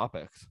through some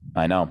topics.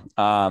 I know.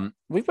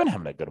 We've been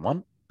having a good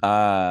one.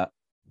 No,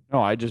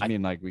 I just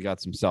mean like we got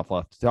some stuff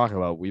left to talk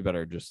about. We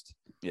better just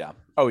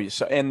Oh,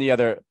 so and the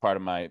other part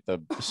of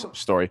the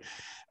story,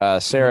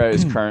 Sarah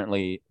is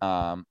currently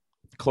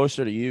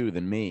closer to you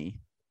than me.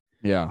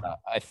 Yeah.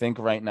 I think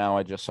right now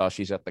I just saw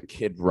she's at the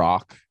Kid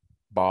Rock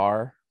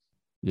bar.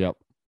 Yep.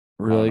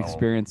 They're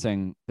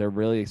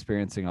really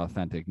experiencing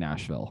authentic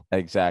Nashville.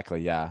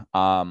 Exactly. Yeah.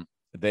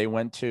 They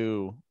went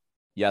to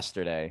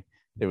yesterday.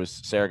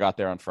 Sarah got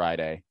there on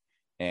Friday,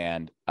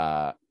 and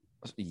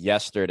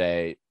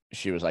yesterday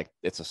she was like,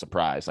 it's a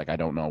surprise. Like, I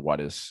don't know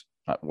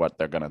what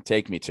they're going to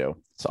take me to.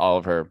 It's all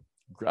of her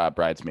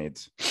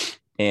bridesmaids.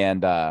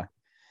 And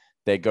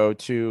they go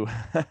to,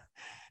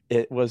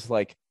 it was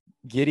like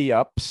Giddy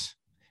Ups.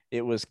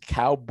 It was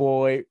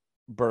cowboy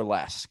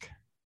burlesque.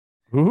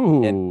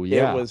 Ooh, and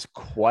it was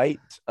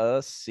quite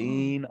a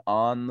scene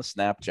on the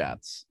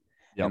Snapchats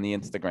and the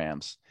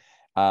Instagrams.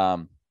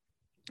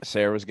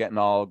 Sarah was getting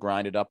all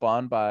grinded up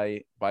on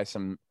by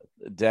some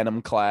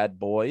denim clad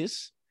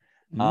boys.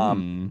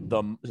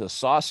 The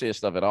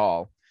sauciest of it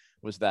all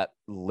was that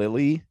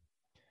Lily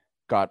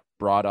got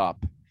brought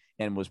up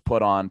and was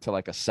put on to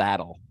like a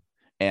saddle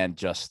and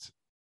just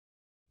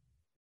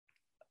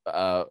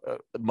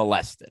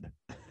molested,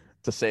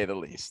 to say the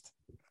least.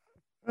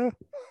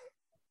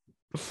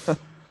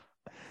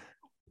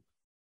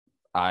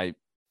 I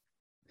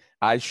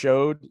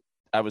showed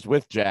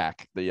with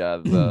Jack,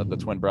 the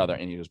twin brother,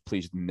 and he goes,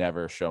 "Please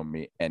never show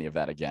me any of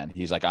that again."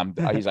 He's like, "I'm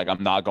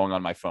not going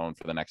on my phone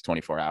for the next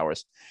 24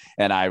 hours."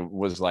 And I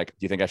was like, "Do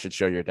you think I should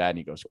show your dad?" And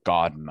he goes,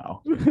 "God,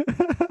 no."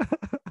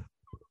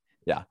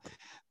 Yeah.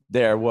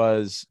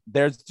 It's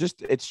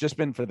just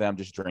been for them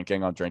just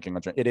drinking on drinking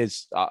on drink. It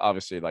is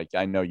obviously, like,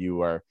 I know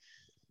you are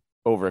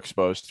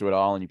overexposed to it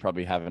all, and you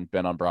probably haven't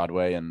been on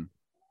Broadway in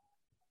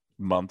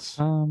months.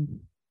 When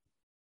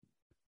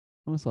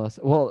was the last?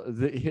 Well,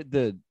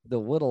 the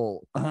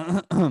little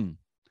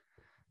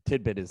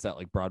tidbit is that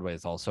like Broadway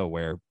is also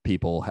where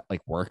people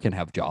like work and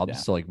have jobs. Yeah.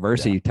 So like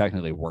Versi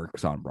technically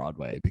works on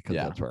Broadway because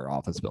that's where our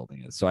office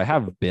building is. So I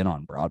have been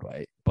on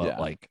Broadway, but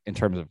like in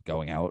terms of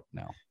going out,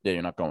 no. Yeah,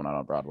 you're not going out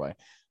on Broadway.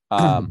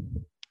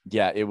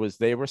 Yeah,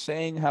 they were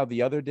saying how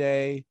the other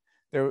day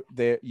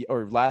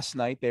or last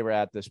night they were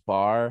at this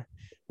bar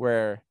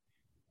where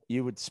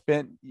you could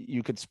spin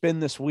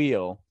this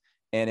wheel,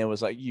 and it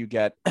was like you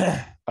get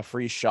a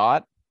free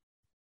shot,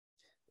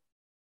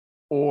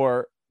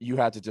 or you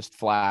had to just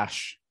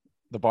flash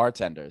the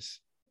bartenders.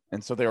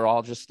 And so they were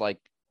all just like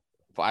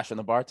flashing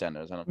the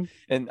bartenders.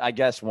 And I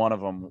guess one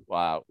of them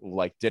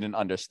like didn't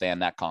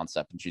understand that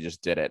concept, and she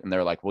just did it. And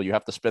they're like, "Well, you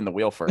have to spin the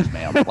wheel first,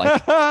 ma'am."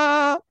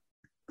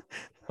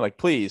 Like,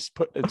 please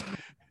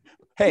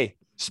hey,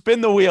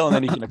 spin the wheel and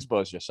then you can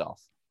expose yourself.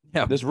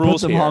 Yeah, there's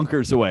rules put some here.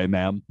 honkers away,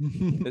 ma'am.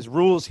 There's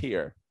rules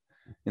here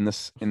in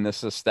this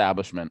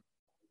establishment.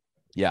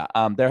 Yeah,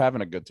 they're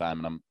having a good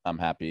time, and I'm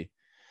happy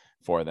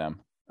for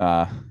them.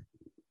 Yeah,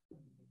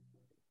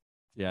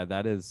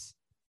 that is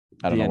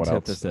I don't the know what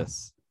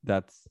antithesis.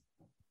 That's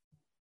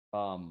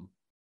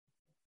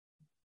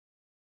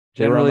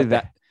generally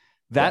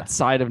that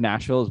side of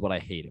Nashville is what I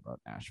hate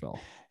about Nashville.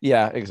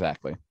 Yeah,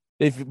 exactly.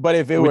 If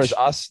it was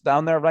us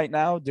down there right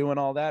now doing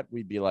all that,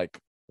 we'd be like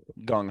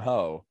gung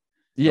ho.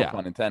 Yeah, no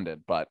pun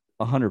intended. But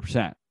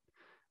 100%.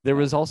 There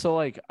was also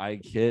like I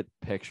get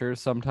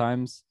pictures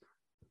sometimes.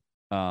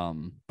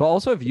 But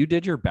also if you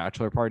did your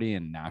bachelor party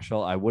in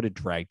Nashville, I would have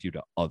dragged you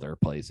to other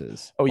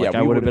places. Oh, yeah, like,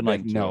 I would have been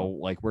like, no,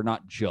 like we're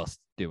not just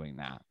doing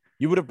that.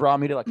 You would have brought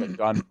me to like a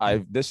gun.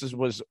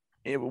 Was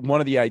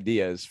one of the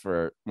ideas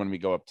for when we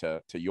go up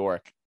to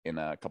York in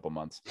a couple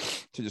months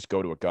to just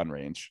go to a gun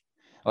range.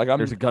 Like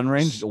there's a gun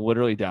range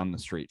literally down the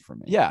street from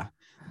me. Yeah,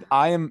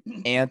 I am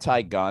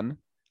anti-gun.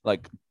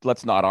 Like,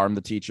 let's not arm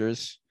the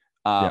teachers.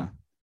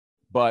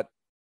 But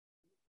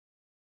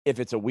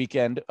if it's a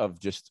weekend of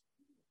just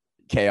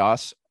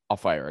chaos, I'll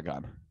fire a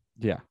gun.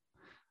 Yeah.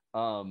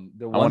 The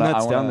one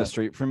that's down the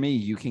street from me,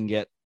 you can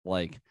get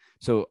like,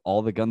 so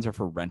all the guns are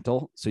for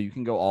rental. So you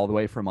can go all the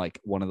way from like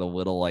one of the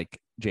little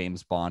like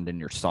James Bond in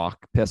your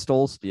stock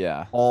pistols.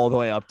 Yeah. All the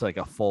way up to like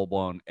a full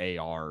blown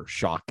AR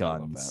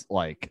shotguns.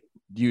 Like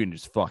you can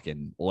just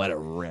fucking let it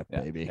rip,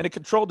 baby. In a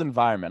controlled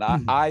environment.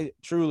 I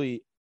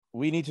truly,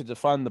 we need to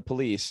defund the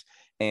police,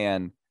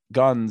 and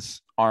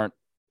guns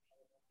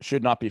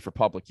should not be for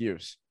public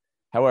use.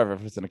 However,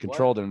 if it's in a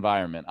controlled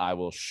environment, I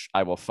will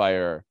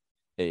fire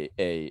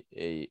a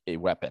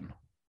weapon.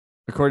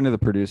 According to the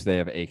producer, they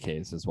have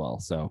AKs as well.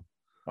 So,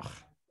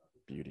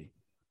 beauty.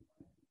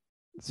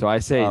 So I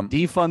say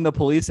defund the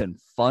police and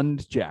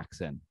fund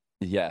Jackson.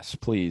 Yes,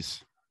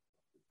 please.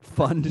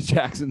 Fund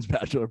Jackson's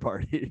bachelor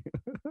party.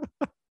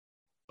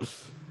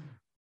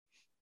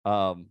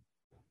 Ours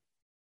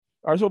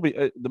will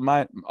be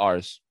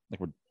ours.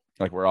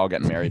 We're all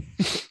getting married.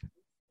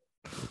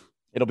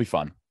 It'll be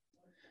fun.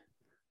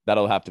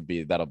 That'll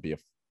be a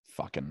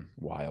fucking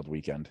wild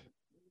weekend.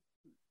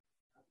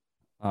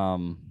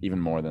 Even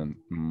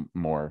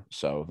more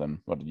so than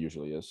what it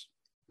usually is.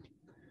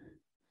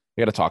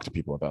 We got to talk to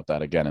people about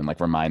that again and like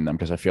remind them,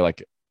 because I feel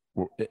like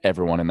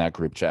everyone in that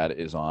group chat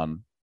is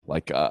on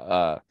like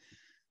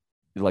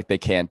they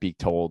can't be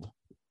told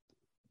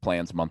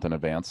plans a month in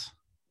advance.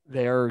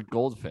 They're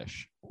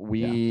goldfish.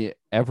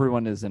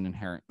 Everyone is an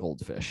inherent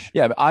goldfish.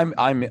 Yeah, but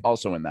I'm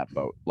also in that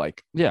boat.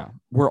 Like, yeah,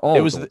 we're all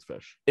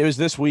goldfish. It was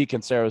this week,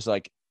 and Sarah was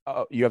like,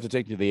 "Oh, you have to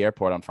take me to the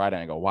airport on Friday."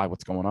 And I go, "Why?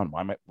 What's going on?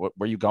 Where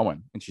are you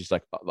going?" And she's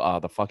like,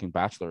 "The fucking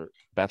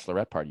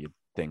bachelorette party, you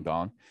ding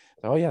dong."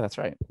 So, oh yeah, that's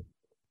right.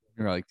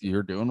 You're like,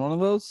 you're doing one of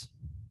those?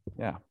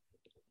 Yeah.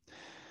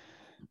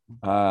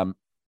 All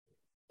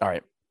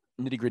right,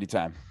 nitty gritty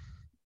time.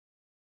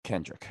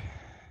 Kendrick.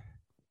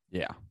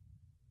 Yeah.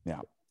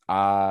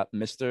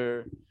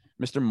 Mr.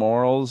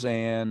 Morals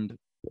and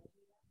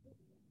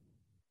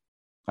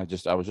I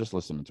was just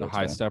listening to the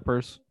High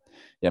Steppers.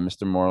 Yeah,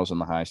 Mr. Morals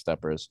and the High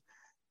Steppers.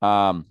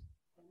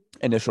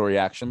 Initial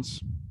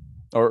reactions,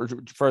 or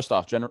first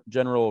off,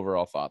 general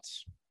overall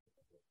thoughts.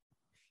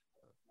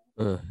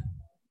 It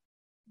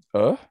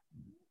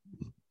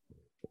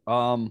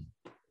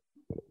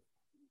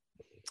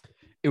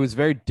was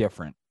very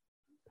different.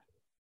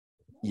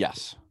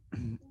 Yes.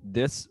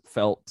 This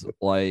felt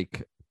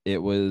like it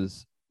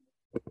was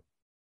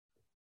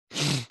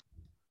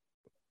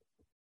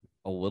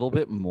a little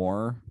bit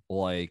more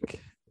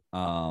like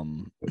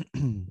The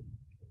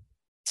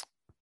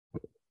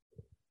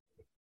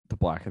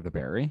Black of the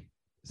Berry.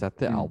 Is that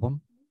the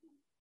album?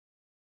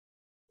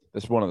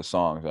 It's one of the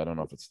songs. I don't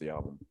know if it's the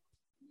album.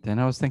 Then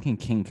I was thinking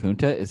King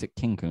Kunta. Is it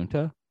King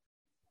Kunta?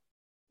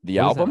 The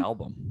What is that album?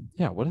 album?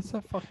 Yeah, what is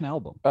that fucking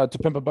album? To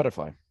Pimp a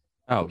Butterfly.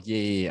 Oh,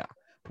 yeah.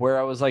 Where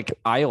I was like,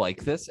 I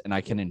like this and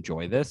I can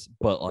enjoy this,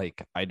 but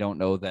like I don't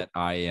know that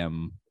I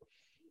am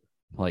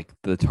like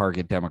the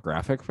target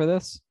demographic for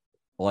this.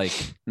 Like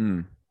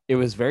it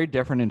was very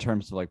different in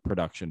terms of like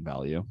production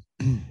value.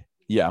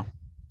 Yeah.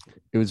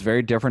 It was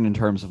very different in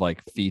terms of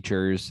like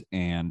features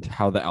and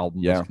how the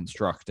album was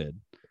constructed.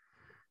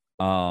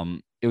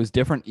 It was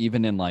different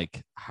even in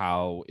like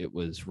how it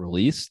was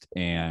released,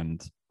 and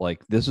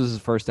like this was his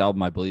first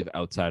album, I believe,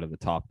 outside of the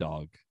Top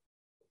Dog.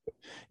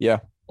 Yeah.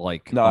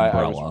 Like no,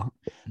 umbrella.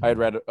 I had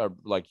read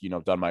like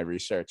done my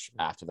research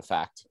after the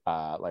fact,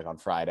 like on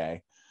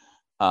Friday,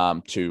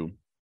 to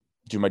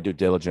do my due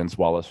diligence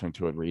while listening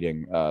to it,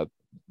 reading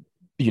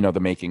the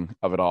making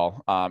of it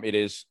all.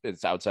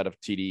 It's outside of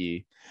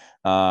TDE.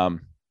 I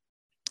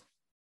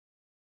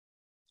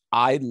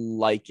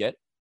like it.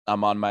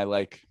 I'm on my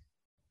like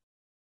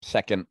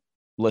second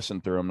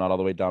listen through. I'm not all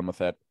the way done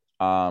with it.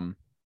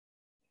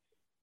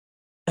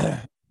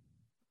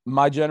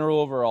 My general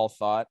overall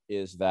thought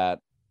is that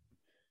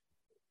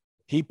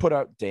he put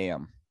out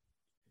Damn,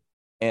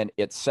 and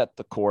it set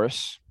the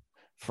course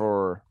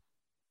for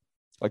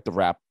like the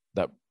rap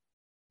that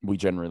we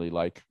generally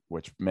like,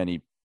 which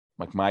many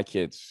like my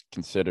kids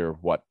consider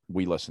what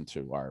we listen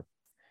to are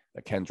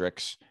the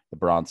Kendricks, the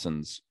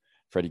Bronsons,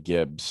 Freddie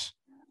Gibbs,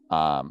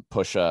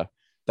 Pusha.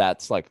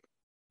 That's like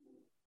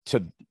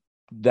to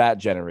that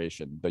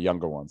generation, the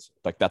younger ones,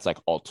 like that's like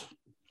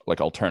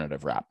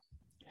alternative rap.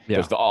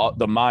 Because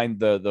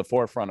the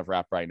forefront of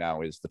rap right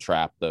now is the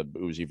trap, the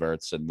Uzi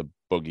Verts and the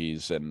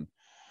Boogies and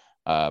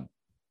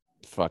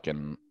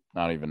fucking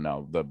I don't even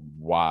know, the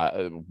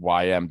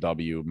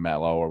YMW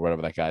Mellow or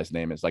whatever that guy's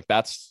name is. Like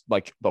that's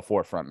like the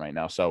forefront right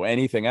now. So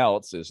anything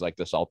else is like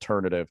this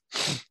alternative.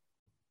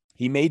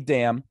 He made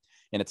Damn,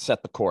 and it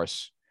set the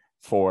course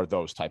for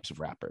those types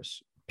of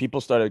rappers. People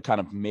started kind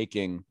of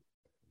making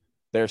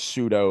their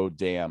pseudo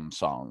Damn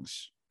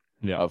songs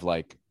of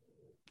like,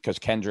 because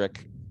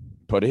Kendrick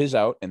put his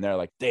out and they're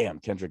like, damn,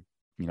 Kendrick,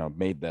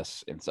 made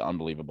this. It's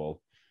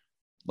unbelievable.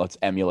 Let's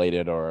emulate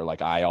it. Or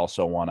like, I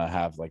also want to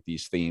have like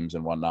these themes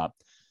and whatnot.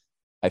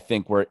 I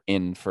think we're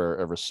in for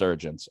a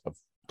resurgence of,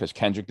 because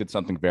Kendrick did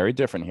something very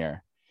different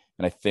here.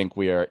 And I think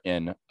we are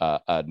in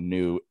a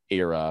new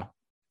era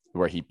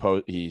where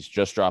he's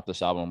just dropped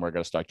this album. We're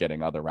going to start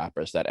getting other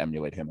rappers that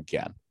emulate him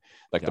again.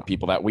 Like the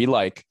people that we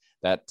like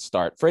that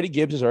start. Freddie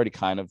Gibbs has already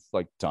kind of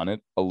like done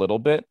it a little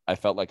bit. I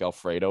felt like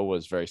Alfredo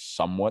was very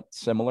somewhat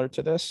similar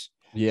to this.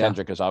 Yeah.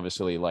 Kendrick has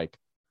obviously like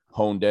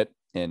honed it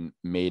and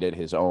made it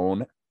his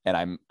own.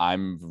 And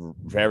I'm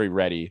very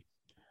ready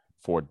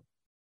for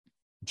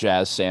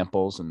jazz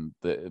samples and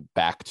the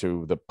back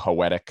to the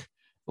poetic,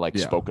 like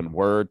spoken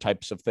word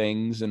types of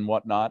things and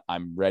whatnot.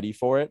 I'm ready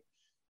for it.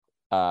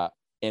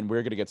 And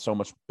we're going to get so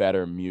much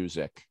better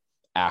music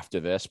after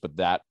this, but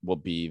that will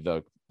be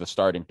the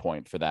starting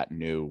point for that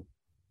new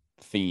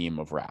theme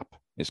of rap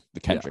is the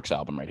Kendrick's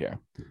album right here.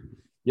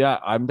 Yeah,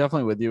 I'm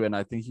definitely with you. And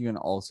I think you can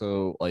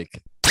also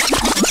like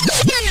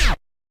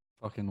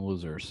fucking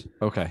losers.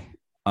 Okay.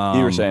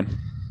 You were saying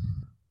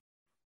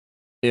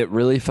it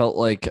really felt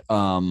like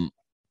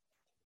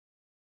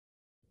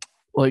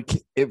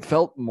it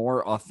felt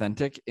more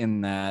authentic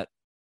in that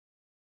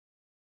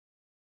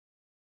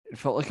it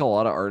felt like a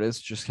lot of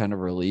artists just kind of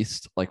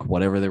released like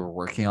whatever they were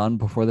working on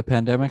before the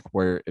pandemic,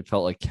 where it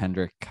felt like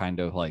Kendrick kind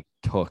of like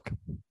took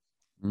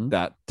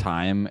that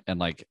time and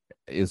like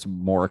is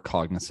more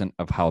cognizant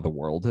of how the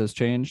world has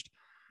changed.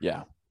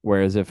 Yeah.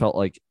 Whereas it felt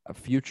like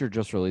Future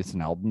just released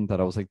an album that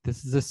I was like,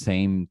 this is the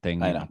same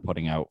thing I'm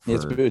putting out for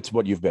it's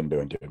what you've been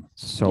doing, dude.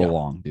 So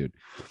long, dude.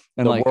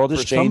 And the world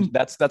has changed.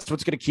 That's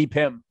what's going to keep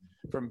him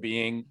from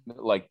being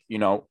like,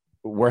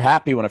 we're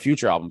happy when a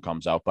Future album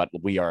comes out, but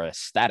we are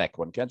ecstatic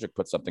when Kendrick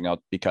puts something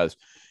out, because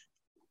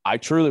I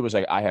truly was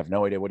like, I have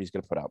no idea what he's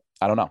going to put out.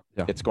 I don't know.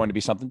 Yeah. It's going to be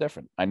something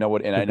different. I know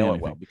it, and I know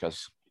it will,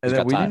 because and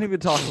then we didn't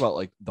even talk about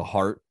like The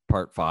Heart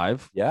Part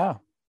 5. Yeah.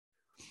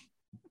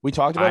 We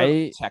talked about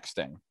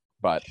texting,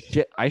 but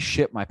I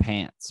shit my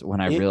pants when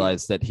I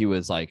realized that he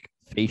was like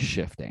face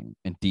shifting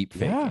and deep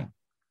faking. Yeah.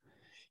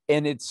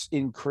 And it's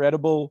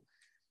incredible.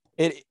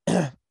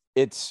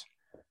 It's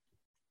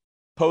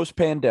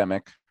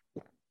post-pandemic.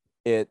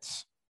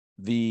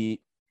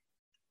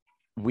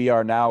 We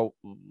are now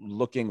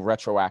looking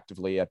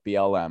retroactively at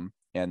BLM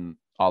and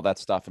all that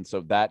stuff. And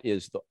so that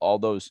is all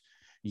those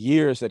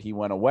years that he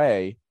went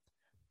away.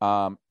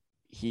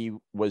 He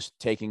was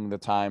taking the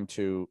time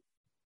to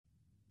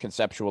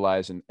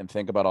conceptualize and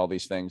think about all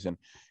these things. And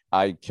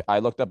I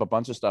looked up a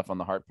bunch of stuff on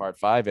The Heart Part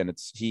 5, and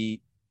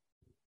he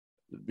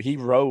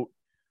wrote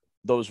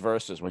those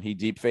verses when he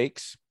deep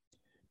fakes.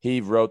 He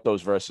wrote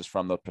those verses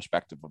from the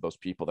perspective of those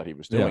people that he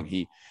was doing.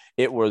 Yeah.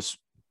 It was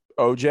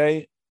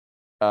OJ,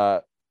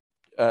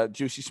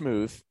 Juicy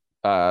Smooth,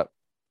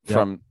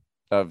 from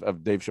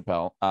of Dave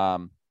Chappelle,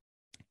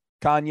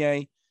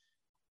 Kanye,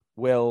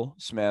 Will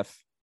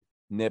Smith,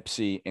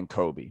 Nipsey, and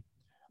Kobe.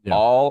 Yeah.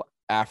 All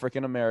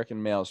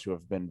African-American males who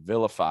have been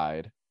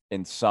vilified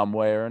in some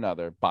way or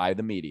another by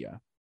the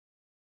media,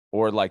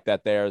 or like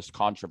that there's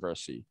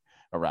controversy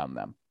around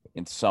them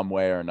in some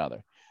way or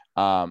another.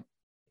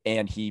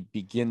 And he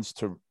begins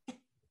to,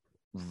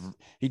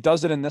 he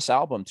does it in this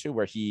album too,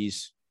 where he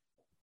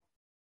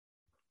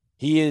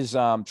is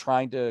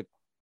trying to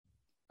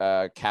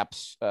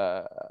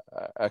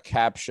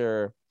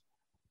capture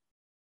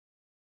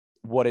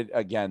what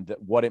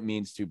it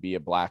means to be a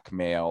black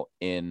male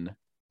in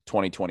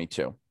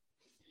 2022.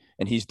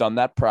 And he's done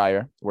that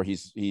prior, where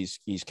he's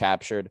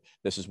captured,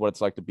 this is what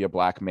it's like to be a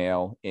black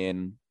male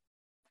in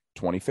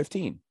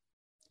 2015.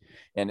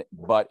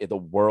 But the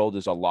world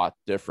is a lot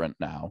different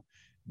now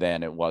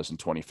than it was in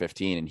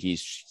 2015. And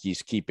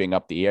he's keeping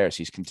up the airs.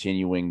 He's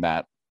continuing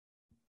that,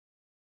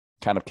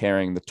 kind of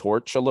carrying the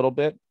torch a little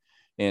bit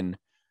in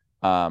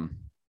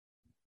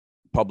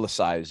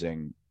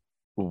publicizing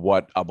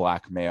what a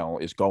black male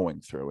is going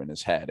through in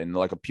his head. And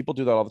like people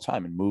do that all the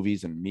time in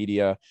movies and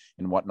media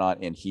and whatnot.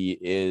 And he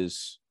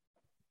is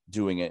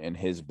doing it in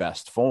his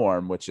best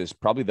form, which is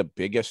probably the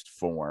biggest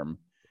form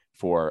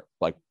for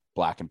like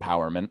black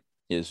empowerment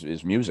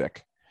is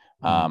music.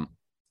 And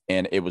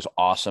it was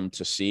awesome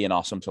to see and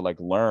awesome to like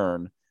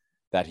learn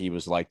that he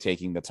was like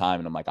taking the time.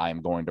 And I'm like, I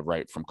am going to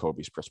write from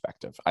Kobe's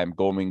perspective. I'm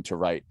going to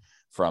write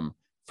from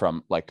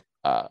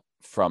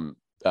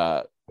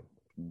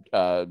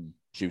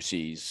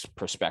Juicy's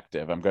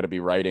perspective. I'm going to be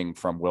writing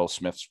from Will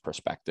Smith's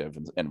perspective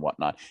and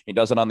whatnot. He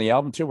does it on the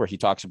album too, where he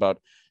talks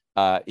about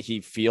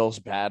he feels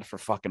bad for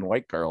fucking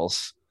white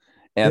girls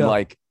and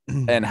like,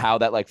 and how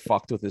that like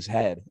fucked with his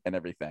head and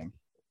everything.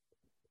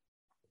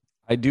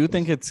 I do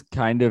think it's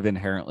kind of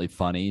inherently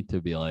funny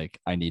to be like,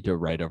 I need to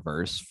write a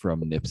verse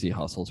from Nipsey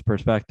Hussle's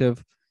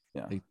perspective.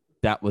 Yeah. Like,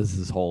 that was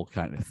his whole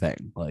kind of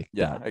thing. Like,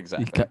 yeah,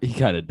 exactly. He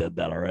kind of did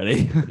that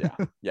already.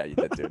 Yeah, you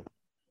did too.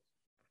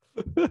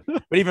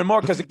 But even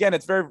more, because again,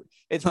 it's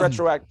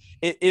retroactive.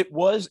 It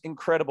was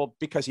incredible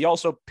because he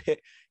also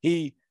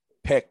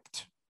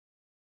picked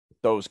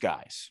those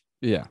guys.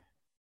 Yeah.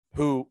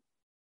 Who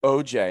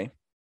OJ,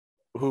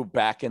 who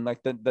back in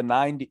like the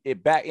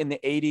 90s, back in the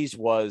 80s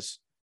was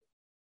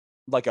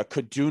like a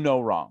could do no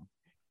wrong.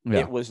 Yeah.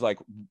 It was like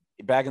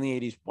back in the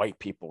 80s, white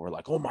people were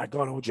like, oh my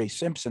God, OJ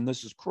Simpson,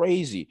 this is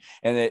crazy.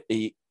 And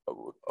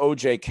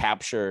OJ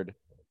captured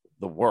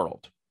the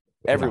world.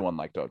 Everyone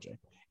liked OJ.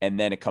 And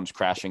then it comes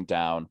crashing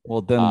down.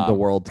 Well, then the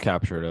world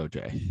captured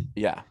OJ.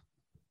 Yeah.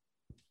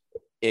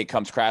 It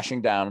comes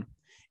crashing down.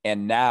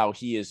 And now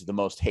he is the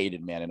most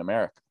hated man in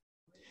America.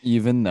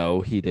 Even though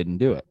he didn't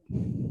do it.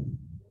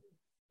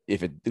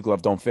 If the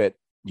glove don't fit,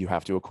 you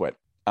have to acquit.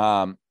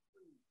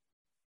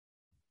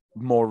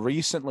 More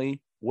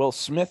recently, Will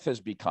Smith has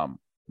become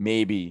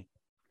maybe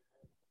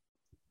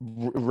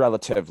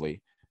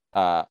relatively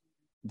the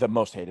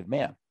most hated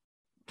man.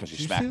 Because you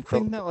see the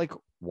thing that like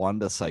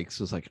Wanda Sykes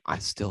was like, I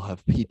still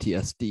have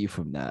PTSD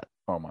from that.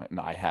 Oh my,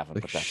 no, I haven't.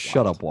 Like, but that's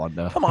shut up,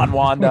 Wanda. Come on,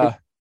 Wanda.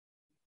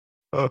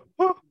 You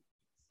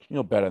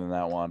know better than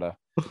that, Wanda.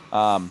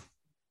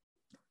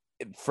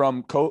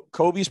 From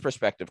Kobe's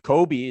perspective,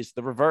 Kobe is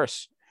the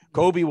reverse.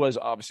 Kobe was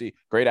obviously a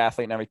great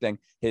athlete and everything.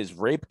 His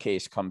rape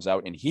case comes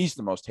out and he's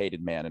the most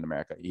hated man in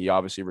America. He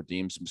obviously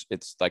redeems him.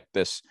 It's like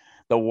this,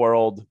 the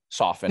world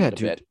softened a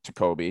bit to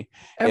Kobe.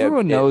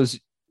 Everyone knows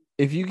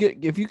if you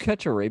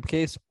catch a rape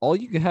case, all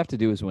you have to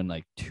do is win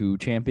like 2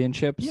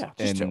 championships. Yeah,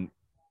 and two.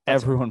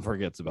 Everyone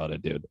forgets about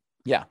it, dude.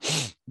 Yeah.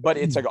 But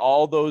it's like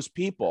all those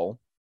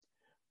people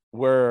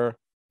were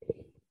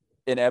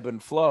an ebb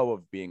and flow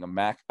of being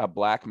a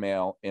black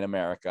male in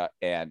America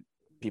and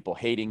people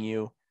hating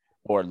you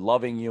or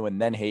loving you and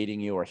then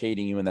hating you or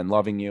hating you and then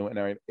loving you.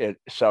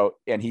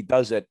 And he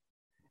does it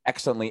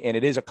excellently. And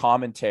it is a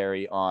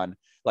commentary on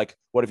like,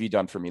 what have you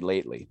done for me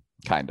lately?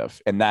 Kind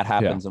of. And that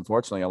happens,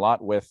 unfortunately, a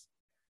lot with,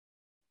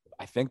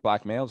 I think,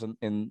 black males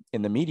in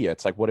the media.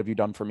 It's like, what have you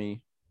done for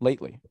me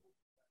lately?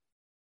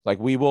 Like,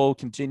 we will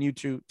continue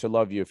to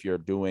love you if you're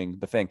doing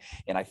the thing.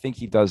 And I think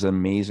he does an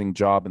amazing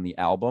job in the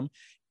album.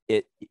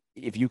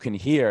 If you can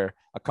hear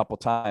a couple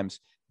times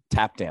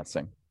tap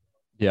dancing.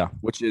 Yeah.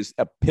 Which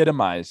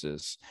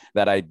epitomizes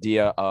that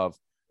idea of,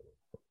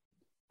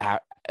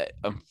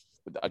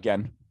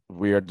 again,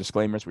 we are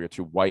disclaimers. We are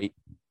 2 white,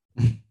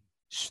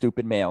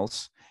 stupid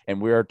males.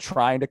 And we are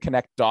trying to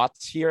connect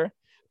dots here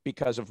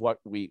because of what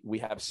we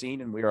have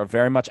seen. And we are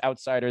very much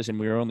outsiders. And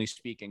we are only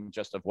speaking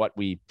just of what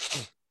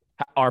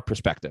our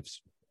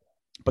perspectives.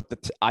 But the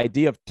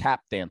idea of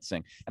tap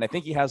dancing, and I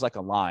think he has like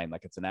a line,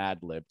 like it's an ad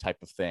lib type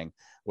of thing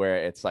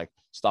where it's like,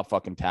 stop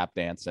fucking tap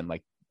dancing,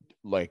 like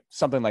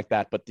something like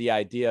that. But the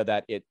idea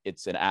that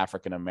it's an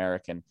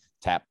African-American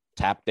tap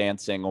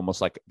dancing, almost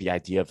like the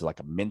idea of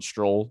like a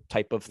minstrel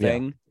type of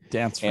thing.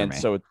 Dance for and me.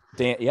 So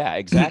yeah,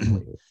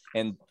 exactly.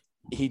 And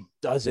he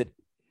does it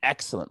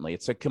excellently.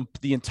 It's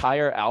the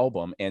entire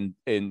album and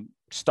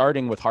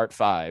starting with Heart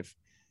 5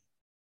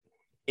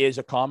 is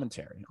a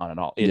commentary on it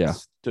all.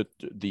 It's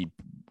the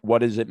what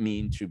does it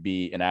mean to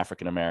be an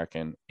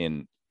African-American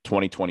in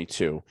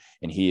 2022?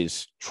 And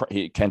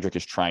Kendrick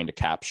is trying to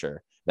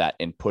capture that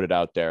and put it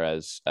out there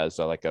as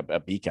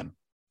a beacon.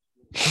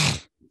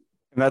 And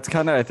that's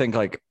kind of, I think,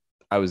 like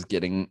I was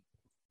getting.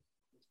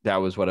 That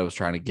was what I was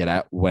trying to get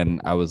at when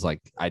I was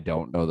like, I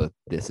don't know that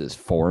this is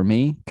for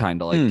me,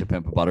 kind of like To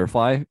Pimp a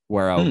Butterfly,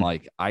 where I'm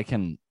like, I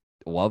can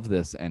love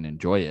this and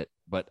enjoy it,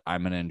 but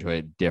I'm going to enjoy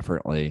it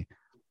differently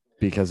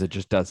because it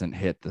just doesn't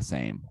hit the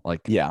same. Like,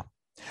 yeah,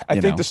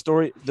 I think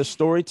the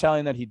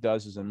storytelling that he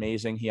does is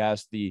amazing. He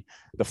has the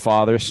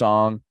father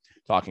song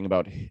talking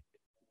about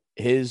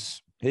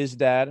his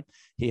dad.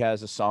 He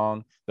has a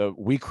song that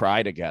We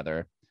Cry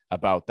Together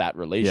about that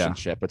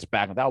relationship. It's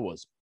back. That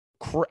was,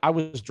 I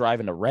was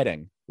driving to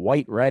Reading,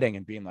 white Reading,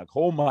 and being like,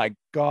 oh my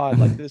God,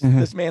 like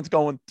this man's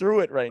going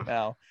through it right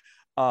now.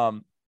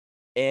 And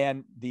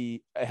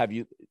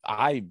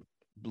I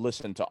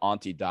listened to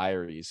Auntie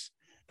Diaries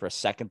for a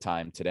second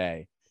time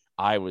today.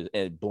 I was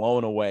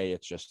blown away.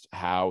 It's just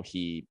how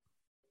he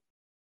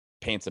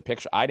paints a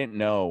picture. I didn't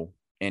know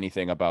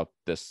anything about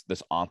this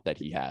aunt that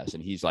he has,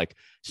 and he's like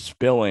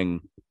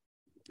spilling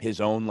his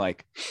own,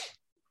 like,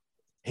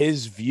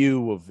 his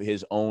view of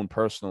his own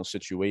personal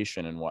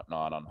situation and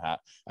whatnot on how,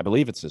 I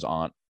believe it's his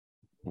aunt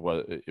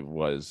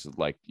was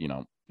like, you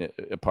know,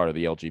 a part of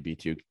the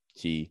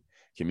LGBT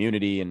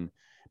community and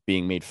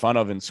being made fun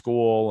of in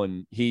school,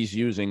 and he's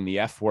using the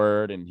F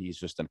word, and he's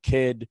just a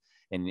kid,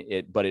 and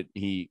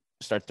he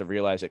starts to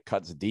realize it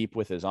cuts deep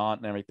with his aunt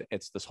and everything.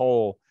 It's this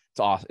whole, it's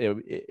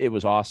awesome. It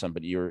was awesome,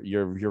 but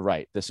you're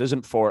right. This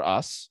isn't for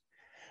us.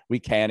 We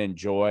can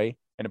enjoy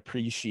and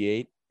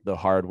appreciate the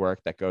hard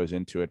work that goes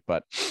into it,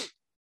 but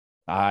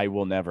I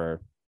will never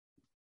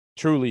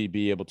truly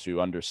be able to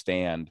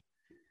understand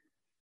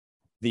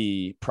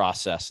the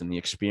process and the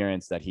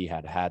experience that he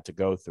had to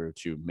go through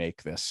to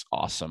make this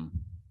awesome.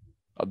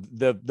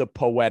 The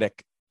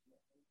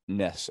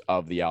poeticness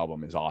of the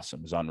album is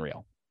awesome, is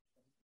unreal.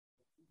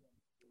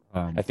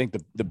 I think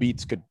the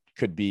beats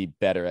could be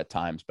better at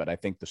times, but I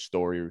think the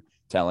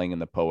storytelling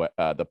and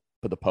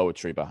the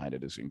poetry behind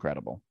it is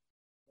incredible.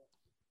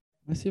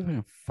 Let me see if I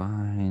can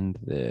find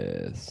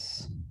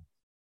this.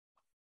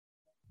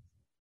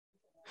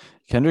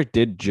 Kendrick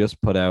did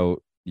just put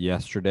out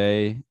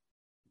yesterday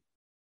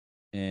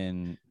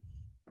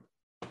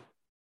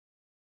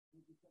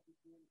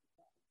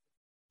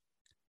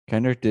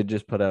Kendrick did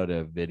just put out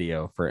a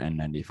video for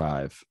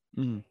N95.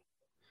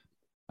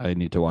 I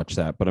need to watch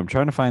that, but I'm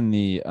trying to find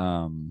the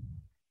I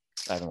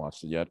haven't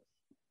watched it yet.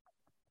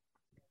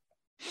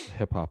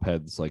 Hip Hop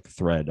Heads like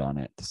thread on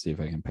it to see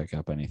if I can pick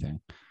up anything.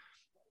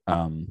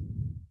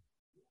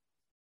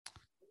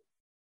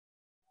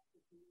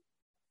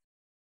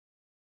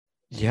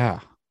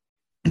 Yeah.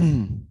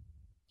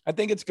 I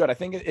think it's good. I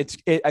think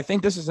I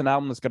think this is an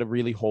album that's going to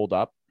really hold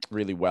up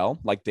really well,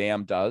 like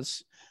Damn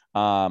does.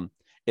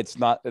 It's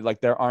not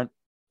like there aren't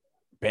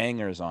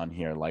bangers on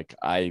here. Like,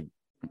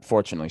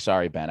 fortunately,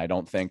 sorry, Ben, I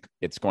don't think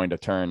it's going to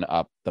turn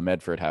up the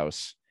Medford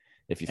House.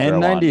 If you throw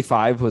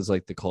N95 was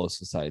like the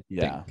closest I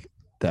think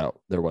that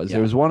there was.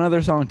 There was one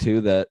other song too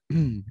that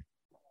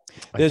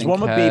there's one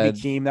with Baby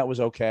Keem that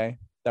was okay.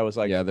 That was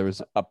like, there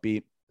was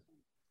upbeat.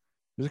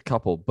 There's a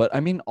couple, but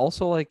I mean,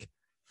 also like,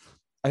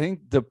 I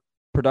think the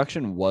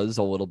production was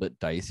a little bit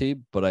dicey,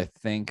 but I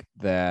think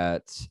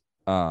that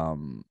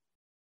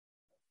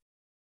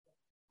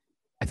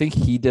I think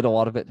he did a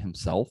lot of it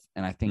himself,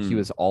 and I think he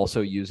was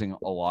also using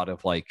a lot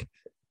of like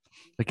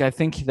I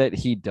think that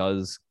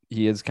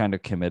he is kind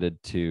of committed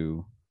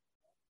to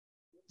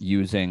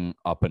using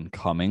up and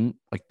coming,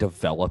 like,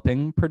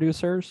 developing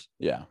producers.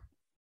 Yeah.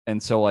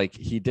 And so like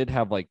he did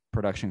have like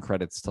production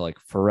credits to like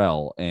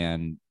Pharrell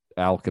and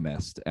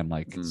Alchemist and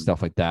like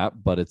stuff like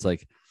that, but it's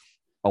like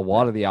a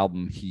lot of the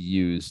album he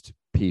used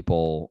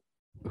people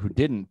who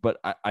didn't, but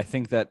I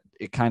think that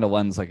it kind of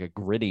lends like a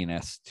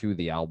grittiness to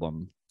the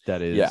album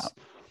that is,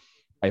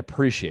 I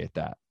appreciate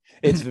that.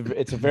 It's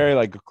a very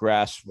like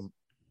grassroots.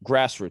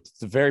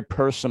 It's a very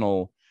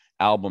personal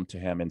album to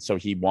him, and so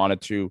he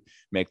wanted to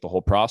make the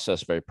whole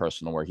process very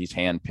personal, where he's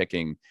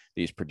handpicking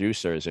these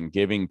producers and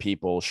giving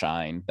people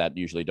shine that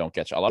usually don't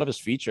get. A lot of his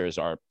features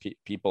are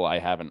people I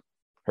haven't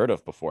heard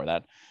of before.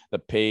 That the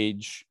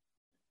Paige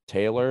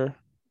Taylor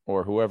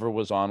or whoever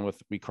was on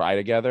with We Cry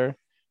Together.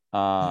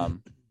 That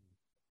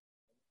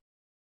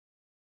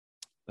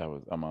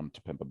was, I'm on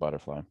To Pimp a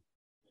Butterfly.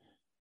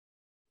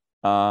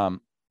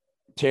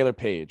 Taylor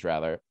Page,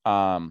 rather.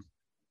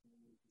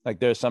 Like,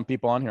 there's some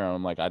people on here,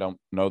 I'm like, I don't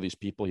know these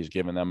people. He's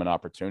given them an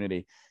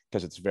opportunity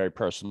because it's very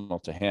personal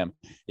to him.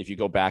 If you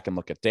go back and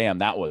look at Damn,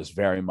 that was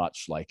very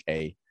much like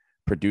a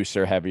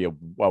producer heavy,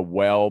 a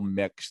well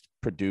mixed,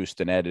 produced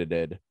and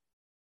edited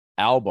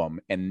album,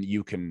 and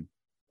you can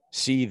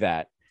see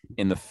that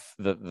in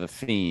the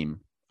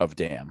theme of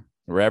Damn,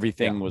 where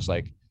everything was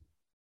like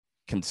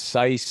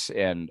concise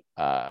and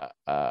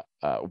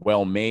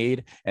well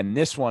made. And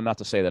this one, not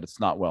to say that it's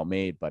not well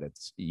made, but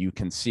you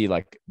can see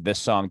like this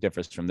song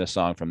differs from this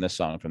song, from this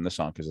song, from this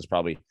song, because it's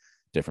probably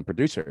different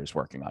producers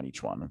working on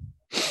each one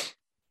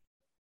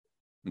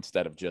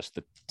instead of just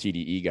the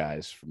TDE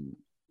guys from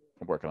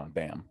working on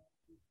Damn.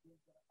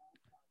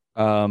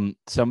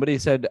 Somebody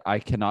said, I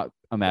cannot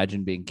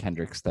imagine being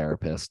Kendrick's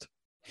therapist.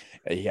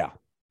 Yeah,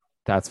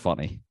 that's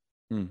funny.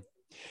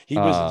 He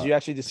was. Did you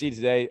actually see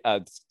today?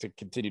 To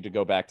continue to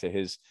go back to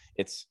his,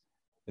 it's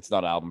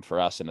not an album for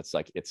us, and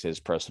it's his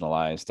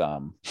personalized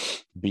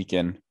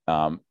beacon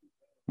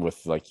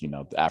with like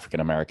the African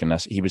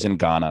Americanness. He was in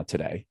Ghana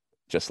today,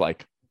 just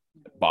like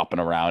bopping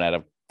around at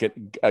a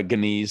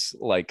Ghanese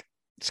like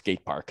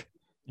skate park.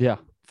 Yeah,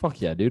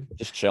 fuck yeah, dude.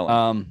 Just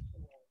chilling.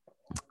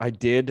 He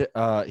did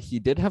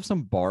have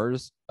some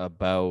bars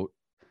about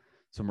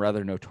some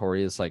rather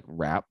notorious like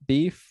rap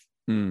beef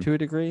to a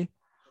degree.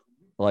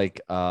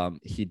 Like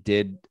he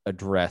did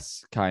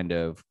address kind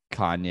of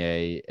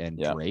Kanye and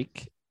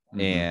Drake,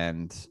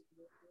 and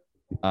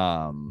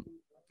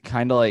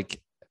kind of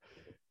like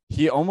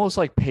he almost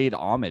like paid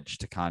homage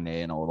to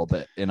Kanye in a little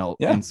bit,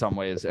 in some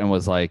ways, and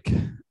was like,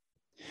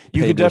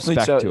 you could definitely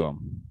respect to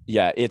him.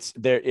 Yeah,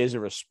 there is a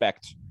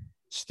respect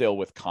still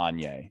with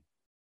Kanye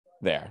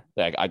there.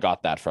 Like I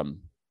got that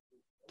from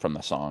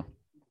the song.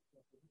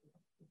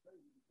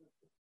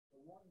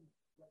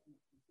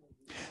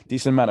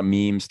 Decent amount of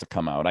memes to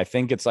come out. I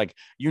think it's like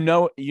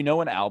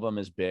an album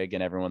is big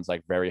and everyone's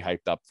like very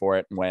hyped up for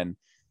it when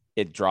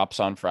it drops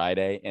on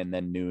Friday, and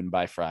then noon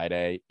by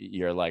Friday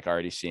you're like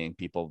already seeing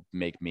people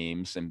make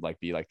memes and like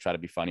be like try to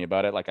be funny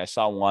about it. Like I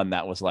saw one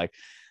that was like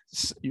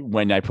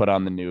when I put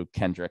on the new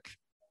Kendrick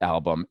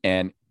album,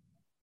 and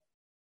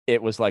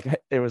it was like,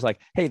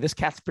 hey, this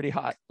cat's pretty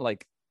hot,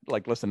 like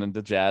listening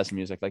to jazz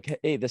music, like,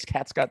 hey, this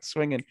cat's got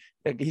swinging,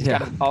 he's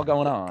got it all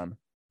going on.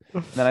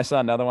 And then I saw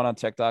another one on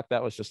TikTok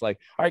that was just like,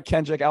 all right,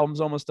 Kendrick,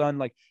 album's almost done.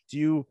 Like,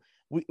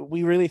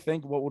 we really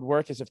think what would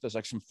work is if there's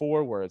like some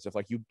forewords, if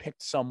like you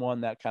picked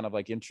someone that kind of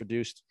like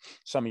introduced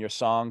some of your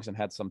songs and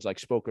had some like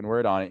spoken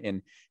word on it.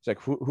 And it's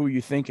like, who are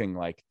you thinking?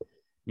 Like,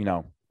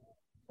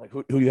 like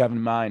who do you have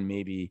in mind?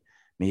 Maybe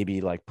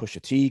like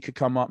Pusha T could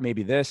come up,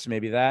 maybe this,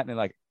 maybe that. And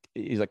like,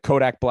 he's like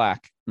Kodak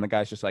Black. And the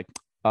guy's just like,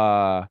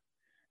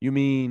 you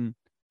mean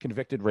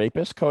convicted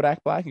rapist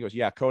Kodak Black? He goes,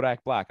 yeah,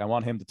 Kodak Black. I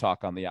want him to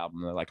talk on the album.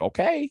 And they're like,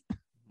 okay,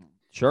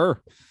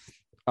 sure.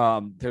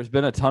 There's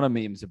been a ton of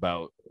memes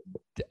about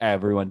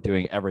everyone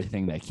doing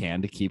everything they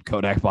can to keep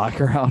Kodak Black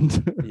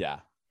around. Yeah.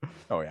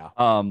 Oh yeah.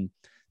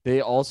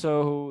 They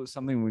also,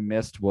 something we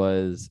missed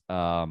was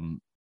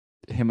him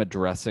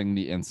addressing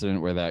the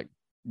incident where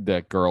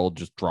that girl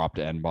just dropped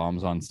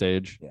N-bombs on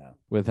stage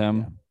with him.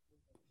 Yeah.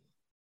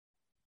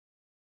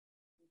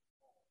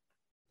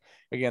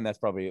 Again, that's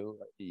probably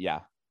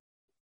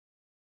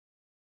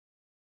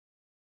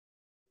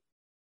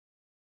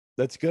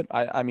that's good.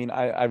 I mean,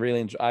 I really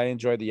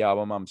enjoyed the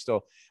album.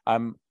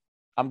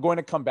 I'm going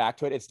to come back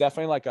to it. It's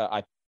definitely like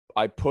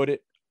I put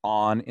it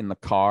on in the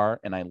car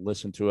and I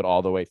listen to it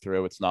all the way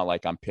through. It's not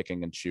like I'm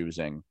picking and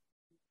choosing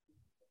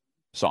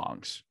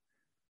songs.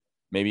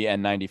 Maybe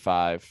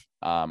N95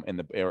 or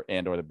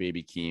the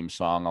Baby Keem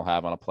song I'll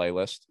have on a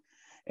playlist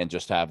and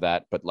just have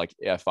that. But like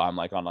if I'm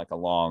like on like a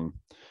long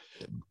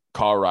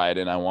car ride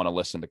and I want to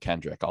listen to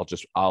Kendrick,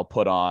 I'll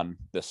put on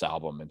this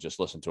album and just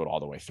listen to it all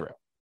the way through.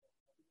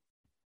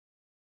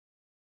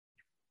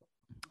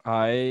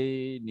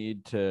 I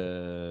need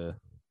to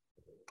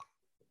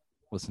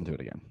listen to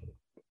it again.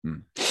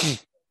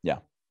 Yeah.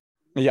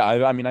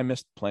 I mean, I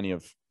missed plenty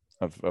of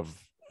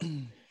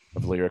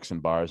lyrics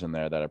and bars in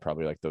there that are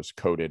probably like those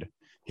coded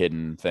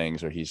hidden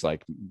things, or he's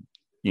like,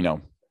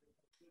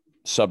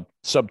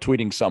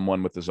 subtweeting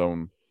someone with his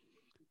own.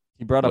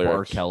 He brought lyrics. Up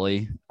R.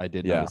 Kelly. I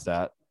did notice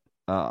that.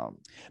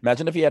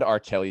 Imagine if he had R.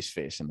 Kelly's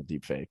face in the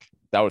deep fake.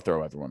 That would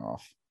throw everyone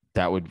off.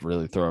 That would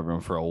really throw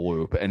everyone for a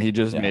loop. And he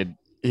just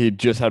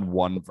had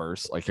one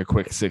verse, like a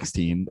quick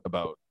 16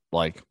 about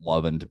like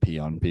loving to pee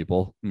on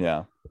people.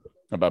 Yeah.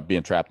 About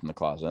being trapped in the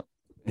closet.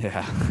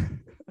 Yeah.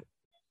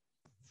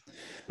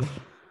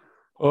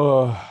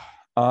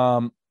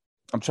 I'm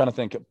trying to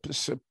think.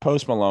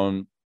 Post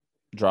Malone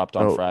dropped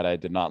on Friday. I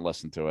did not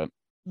listen to it.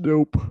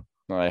 Nope.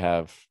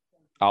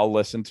 I'll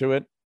listen to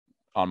it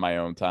on my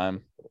own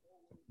time,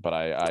 but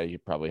I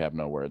probably have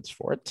no words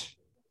for it.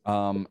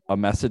 A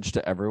message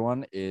to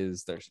everyone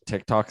is there's a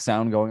TikTok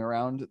sound going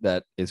around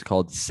that is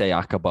called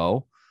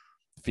Sayakabo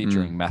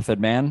featuring Method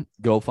Man.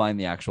 Go find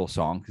the actual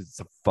song because it's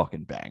a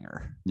fucking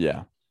banger.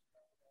 Yeah.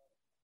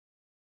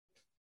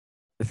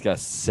 It's got a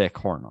sick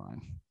horn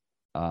line.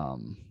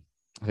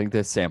 I think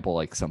they sample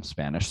like some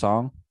Spanish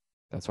song.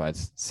 That's why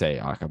it's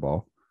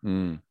Sayakabo.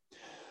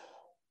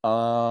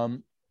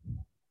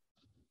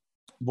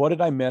 What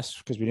did I miss?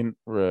 Because we didn't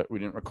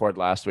record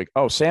last week.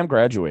 Oh, Sam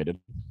graduated.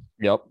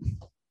 Yep.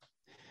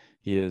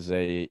 He is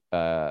an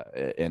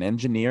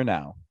engineer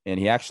now, and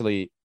he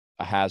actually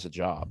has a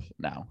job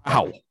now.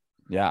 Ow.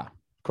 Yeah.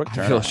 Quick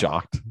turn. I feel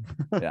shocked.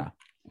 Yeah.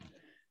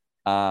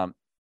 I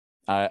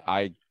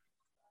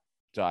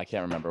can't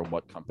remember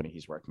what company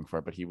he's working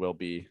for, but he will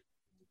be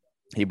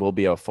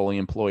a fully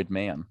employed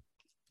man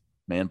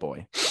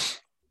boy.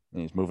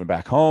 And he's moving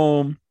back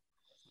home.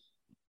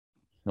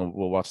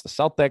 We'll watch the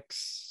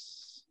Celtics.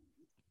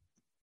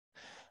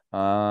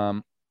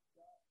 I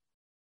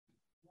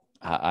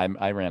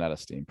ran out of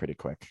steam pretty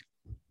quick.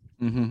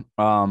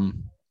 Mm-hmm.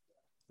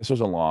 This was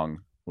a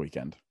long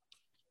weekend.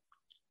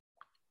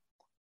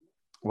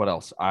 What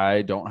else?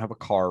 I don't have a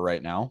car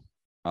right now.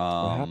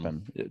 What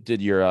happened?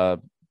 Did your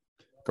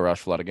garage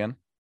flood again?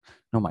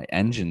 No, my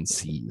engine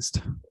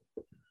seized.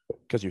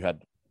 Because you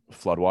had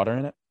flood water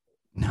in it?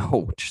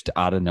 No, just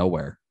out of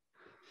nowhere.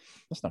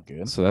 That's not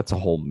good. So that's a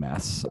whole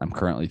mess. I'm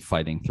currently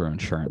fighting through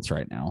insurance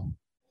right now.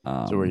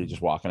 So were you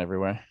just walking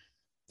everywhere?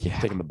 Yeah.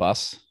 Taking the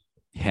bus?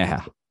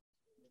 Yeah.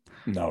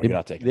 No, you're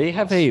not taking They the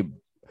have bus. a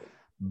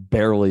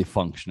barely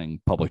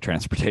functioning public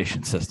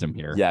transportation system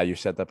here. Yeah, you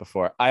said that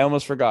before. I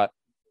almost forgot.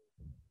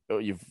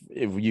 If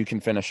you can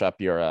finish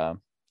up your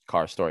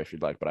car story if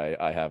you'd like, but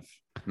I have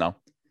no.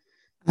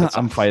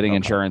 I'm fighting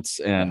insurance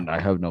and I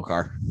have no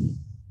car.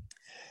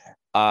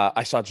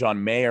 I saw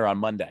John Mayer on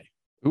Monday.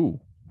 Ooh.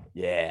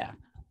 Yeah.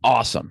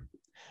 Awesome.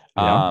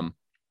 Yeah.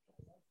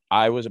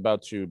 I was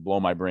about to blow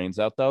my brains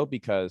out though,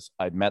 because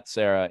I'd met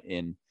Sarah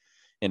in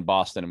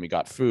Boston and we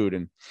got food,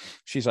 and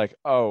she's like,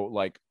 oh,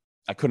 like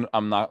I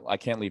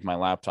can't leave my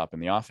laptop in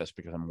the office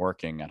because I'm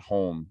working at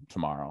home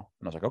tomorrow.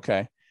 And I was like, okay.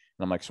 And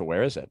I'm like, so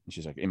where is it? And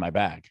she's like, in my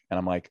bag. And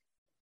I'm like,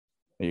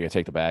 are you gonna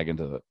take the bag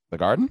into the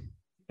garden?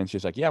 And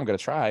she's like, yeah, I'm gonna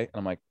try. And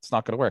I'm like, it's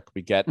not gonna work.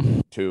 We get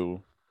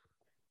to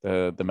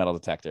the metal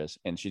detectors,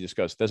 and she just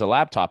goes, there's a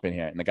laptop in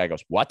here. And the guy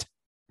goes, what?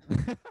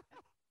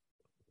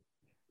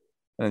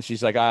 And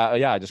she's like,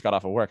 yeah, I just got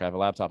off of work. I have a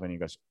laptop. And he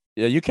goes,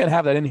 yeah, you can't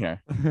have that in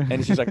here.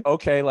 And she's like,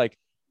 okay, like,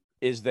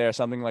 is there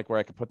something like where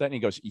I could put that? And he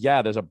goes,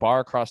 yeah, there's a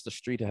bar across the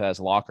street that has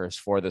lockers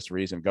for this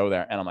reason. Go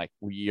there. And I'm like,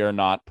 you're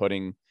not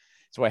putting.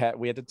 So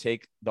we had to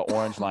take the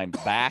orange line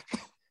back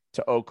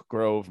to Oak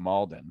Grove,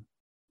 Malden,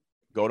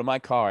 go to my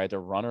car. I had to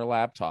run her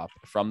laptop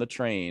from the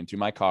train to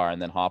my car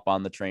and then hop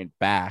on the train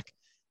back.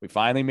 We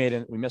finally made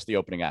it. We missed the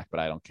opening act, but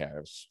I don't care.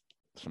 It was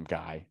some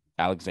guy,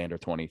 Alexander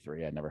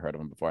 23. I'd never heard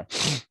of him before.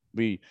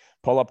 We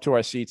pull up to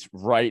our seats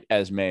right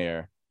as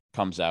Mayer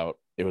comes out.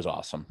 It was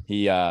awesome.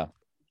 He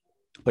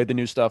played the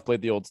new stuff,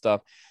 played the old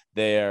stuff.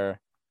 They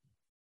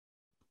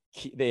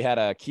had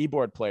a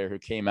keyboard player who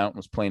came out and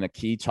was playing a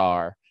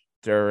guitar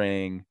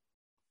during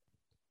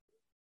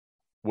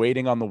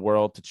Waiting on the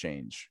World to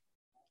Change.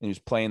 And he was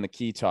playing the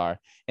guitar.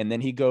 And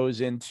then he goes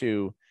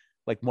into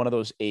like one of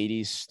those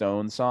 80s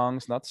Stone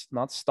songs,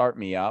 not Start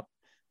Me Up,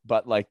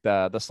 but like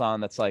the song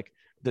that's like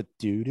the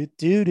do do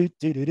do do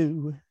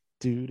do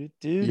do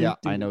do. Yeah,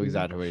 I know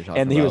exactly what you're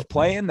talking about. And he was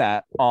playing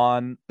that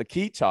on the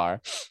guitar,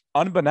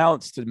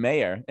 unbeknownst to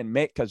Mayer, and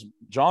because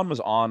John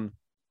was on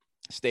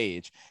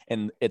stage,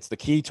 and it's the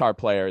guitar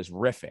player is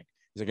riffing.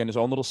 He's like in his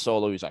own little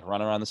solo. He's like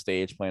running around the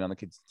stage playing on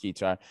the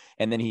guitar,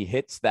 and then he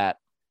hits that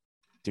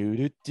do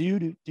do do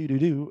do do do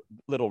do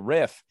little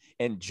riff,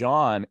 and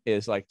John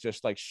is like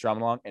just like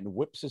strumming along and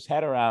whips his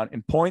head around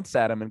and points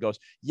at him and goes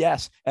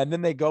yes. And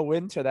then they go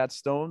into that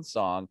Stone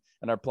song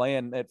and are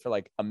playing it for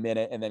like a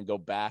minute and then go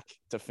back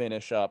to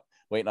finish up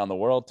Waiting on the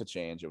World to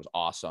Change. It was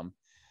awesome.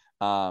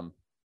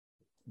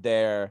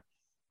 There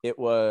it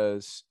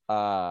was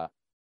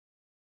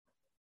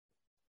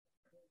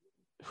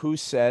Who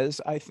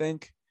Says, I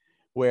think,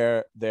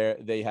 where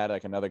they had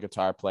like another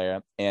guitar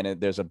player, and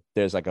there's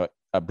like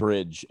a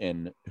bridge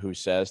in Who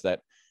Says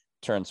that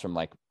turns from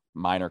like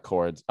major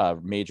chords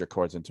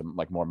into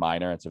like more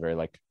minor. It's a very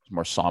like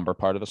more somber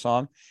part of the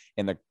song,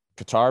 and the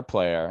guitar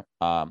player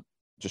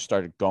just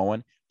started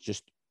going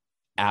just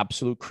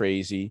absolute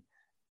crazy,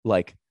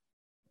 like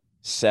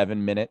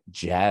 7-minute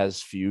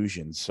jazz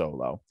fusion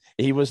solo.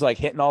 He was like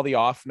hitting all the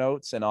off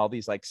notes and all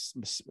these like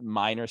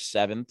minor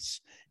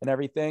sevenths and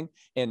everything.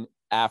 And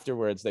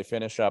afterwards they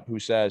finish up Who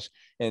Says,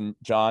 and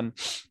John,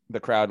 the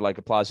crowd like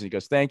applauds, and he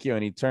goes, thank you.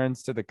 And he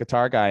turns to the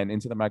guitar guy and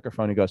into the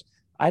microphone. He goes,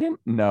 I didn't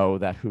know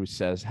that Who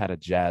Says had a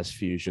jazz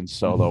fusion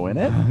solo in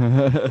it.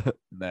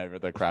 Never.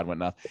 The crowd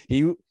went nuts.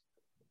 He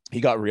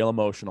got real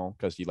emotional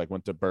because he like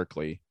went to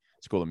Berklee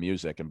School of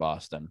Music in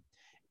Boston,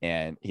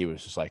 and he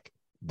was just like,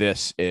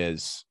 this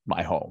is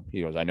my home.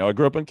 He goes, I know I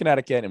grew up in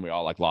Connecticut and we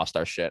all like lost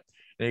our shit.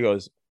 And he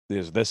goes,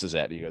 this is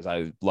it. He goes,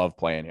 I love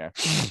playing here.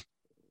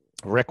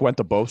 Rick went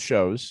to both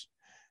shows.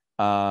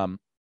 And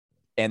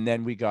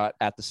then we got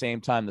at the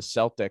same time the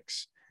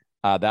Celtics.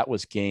 That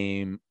was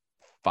game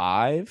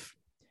 5.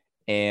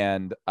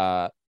 And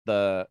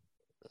the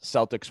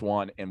Celtics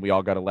won, and we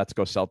all got a Let's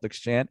Go Celtics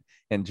chant.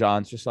 And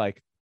John's just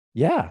like,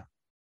 yeah,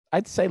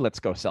 I'd say let's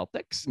go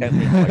Celtics. And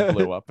we like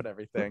blew up and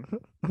everything.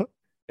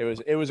 It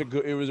was a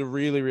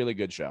really, really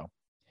good show.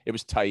 It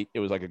was tight. It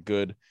was like a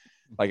good,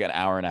 like an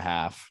hour and a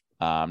half.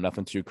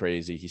 Nothing too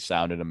crazy. He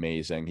sounded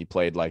amazing. He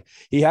played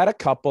he had a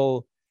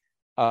couple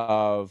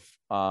of,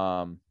 he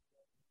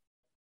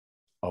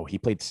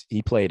played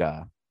he played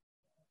a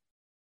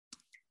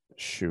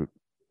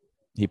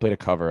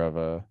cover of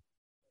a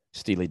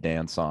Steely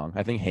Dan song.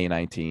 I think Hey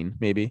 19,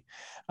 maybe.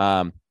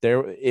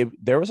 There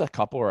was a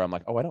couple where I'm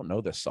like, oh, I don't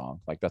know this song.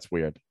 Like, that's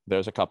weird.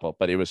 There's a couple,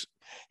 but it was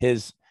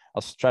his.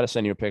 I'll try to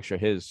send you a picture.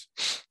 His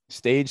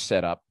stage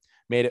setup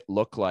made it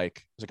look like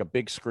it was like a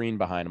big screen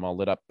behind him all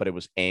lit up, but it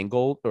was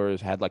angled, or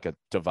it had like a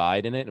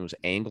divide in it. And it was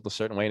angled a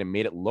certain way, and it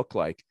made it look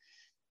like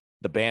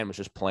the band was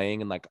just playing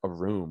in like a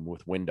room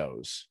with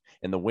windows,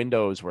 and the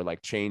windows were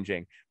like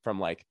changing from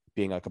like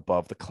being like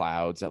above the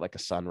clouds at like a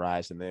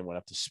sunrise, and then went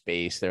up to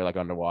space. They're like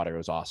underwater. It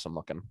was awesome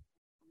looking.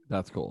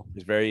 That's cool.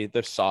 It's very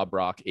the Sob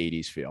Rock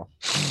 80s feel.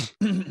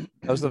 That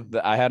was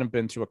I hadn't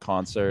been to a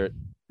concert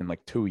in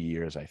like 2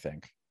 years, I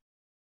think.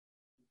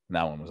 And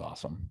that one was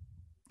awesome.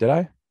 Did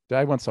I?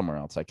 I went somewhere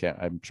else.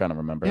 I'm trying to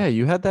remember. Yeah,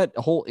 you had that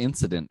whole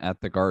incident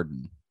at the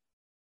Garden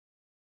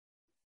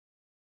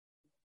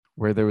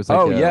where there was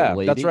like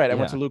lady. That's right. I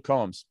went to Luke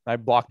Combs. I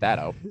blocked that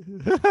out.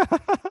 It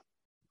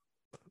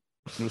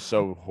was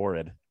so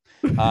horrid.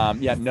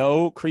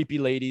 No creepy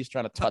ladies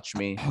trying to touch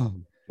me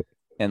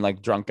and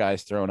like drunk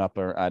guys throwing up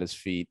at his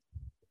feet.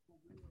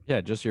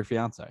 Yeah, just your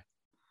fiance.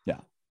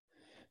 Yeah.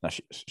 No,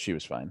 she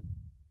was fine.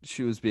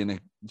 She was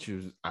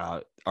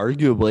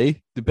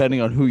arguably,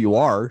 depending on who you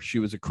are, she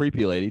was a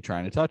creepy lady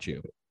trying to touch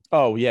you.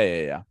 Oh,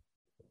 yeah.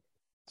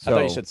 So, I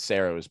thought you said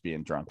Sarah was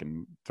being drunk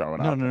and throwing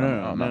up.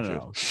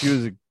 No. She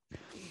was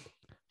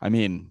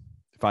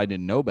if I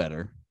didn't know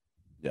better,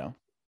 yeah,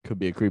 could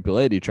be a creepy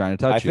lady trying to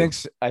touch you.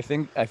 I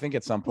think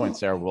at some point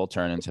Sarah will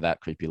turn into that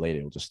creepy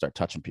lady. We'll just start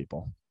touching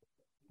people.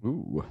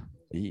 Ooh.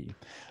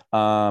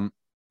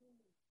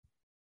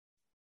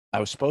 I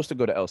was supposed to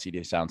go to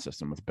LCD Sound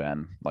System with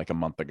Ben like a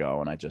month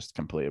ago, and I just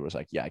completely was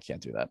like, yeah, I can't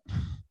do that.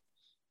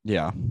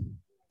 Yeah.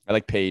 I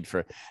like paid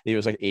for it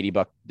was like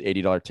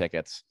 $80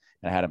 tickets,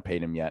 and I hadn't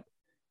paid him yet.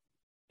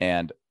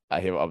 And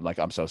I'm like,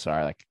 I'm so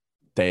sorry. Like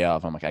day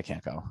of, I'm like, I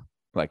can't go.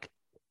 Like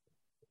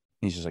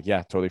he's just like,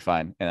 yeah, totally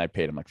fine. And I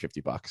paid him like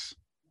 $50. I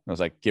was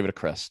like, give it to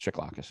Chris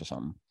Chicklakis or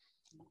something.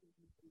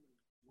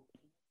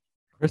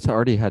 Chris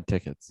already had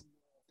tickets.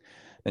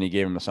 Then he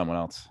gave them to someone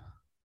else.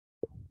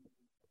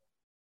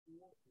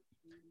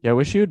 Yeah, I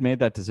wish you had made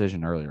that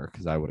decision earlier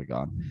because I would have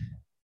gone.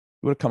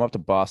 You would have come up to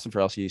Boston for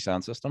LCD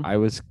Sound System? I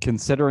was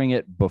considering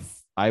it.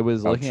 I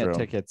was looking at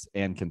tickets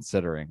and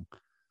considering.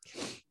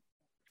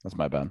 That's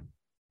my bad.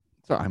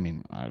 So, I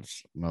mean,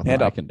 there's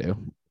nothing I can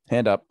do.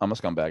 Hand up. I'm a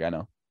scumbag. I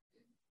know.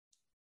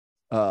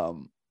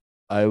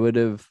 I would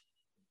have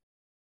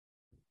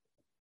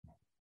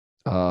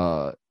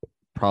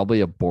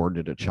probably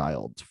aborted a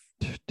child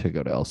to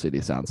go to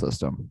LCD Sound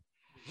System.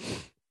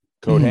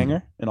 Coat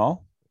hanger and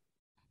all?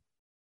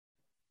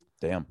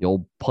 Damn. The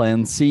old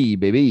Plan C,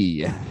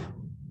 baby.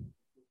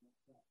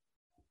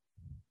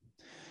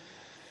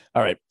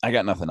 All right. I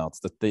got nothing else.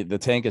 The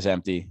tank is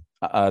empty.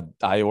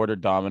 I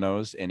ordered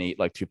Domino's and ate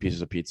like 2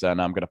 pieces of pizza,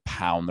 and I'm going to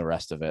pound the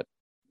rest of it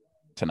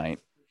tonight.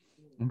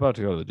 I'm about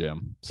to go to the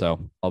gym,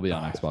 so I'll be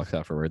on Xbox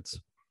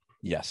afterwards.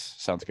 Yes.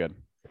 Sounds good.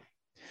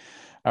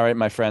 All right,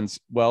 my friends.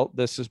 Well,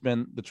 this has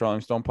been the Trolling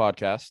Stone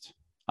podcast.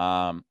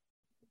 I'm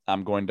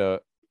going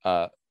to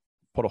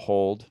put a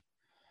hold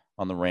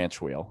on the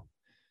ranch wheel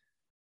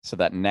so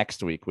that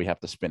next week we have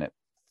to spin it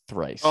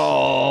thrice.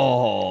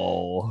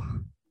 Oh,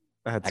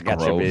 that's I got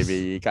gross. you,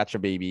 baby. Got you,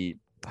 baby.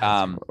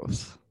 That's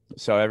gross.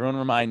 So everyone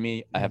remind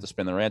me, I have to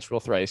spin the ranch wheel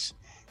thrice.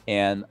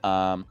 And this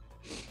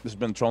has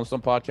been the Trolling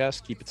Stone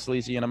podcast. Keep it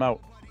sleazy, and I'm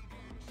out.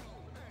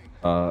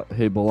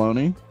 Hey,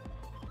 Baloney.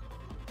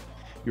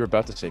 You were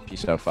about to say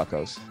peace out,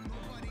 fuckos.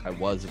 I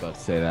was about to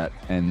say that,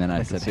 and then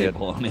I said, hey,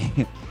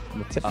 Baloney.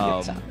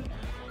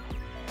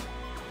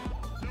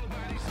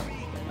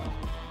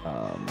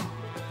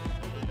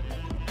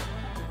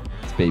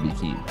 It's Baby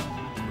Keem.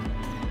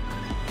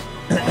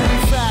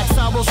 Facts,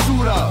 I will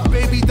shoot up.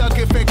 Baby duck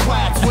if it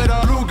quacks with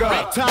a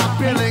Ruger. Top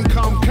billing,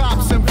 come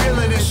cops and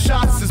billing it.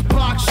 Shots is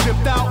blocked,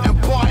 shipped out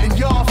and bought, and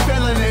y'all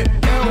feeling it.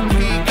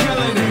 LP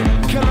killing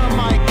it. Killer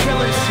Mike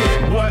killing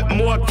shit. What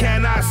more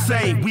can I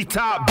say? We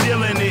top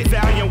billing it.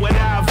 Valiant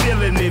without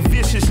villain it.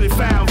 Viciously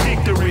found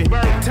victory.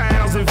 Burnt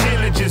towns and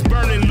villages.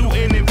 Burning,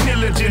 looting, and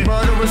pillaging.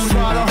 Murderers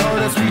try to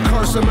hurt us. We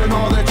curse them and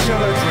all their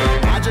children.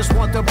 I just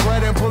want the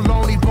bread and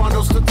bologna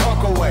bundles to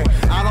tuck away.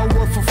 I don't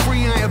work for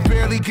free. I am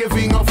barely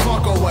giving a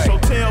fuck away. So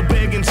tell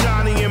begging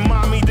Johnny and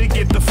mommy to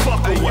get the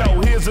fuck away. Hey,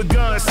 yo, here's a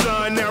gun,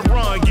 son. Now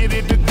run. Get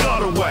it the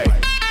gut away.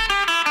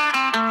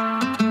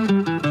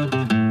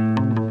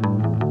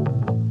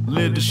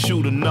 Live to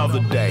shoot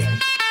another day.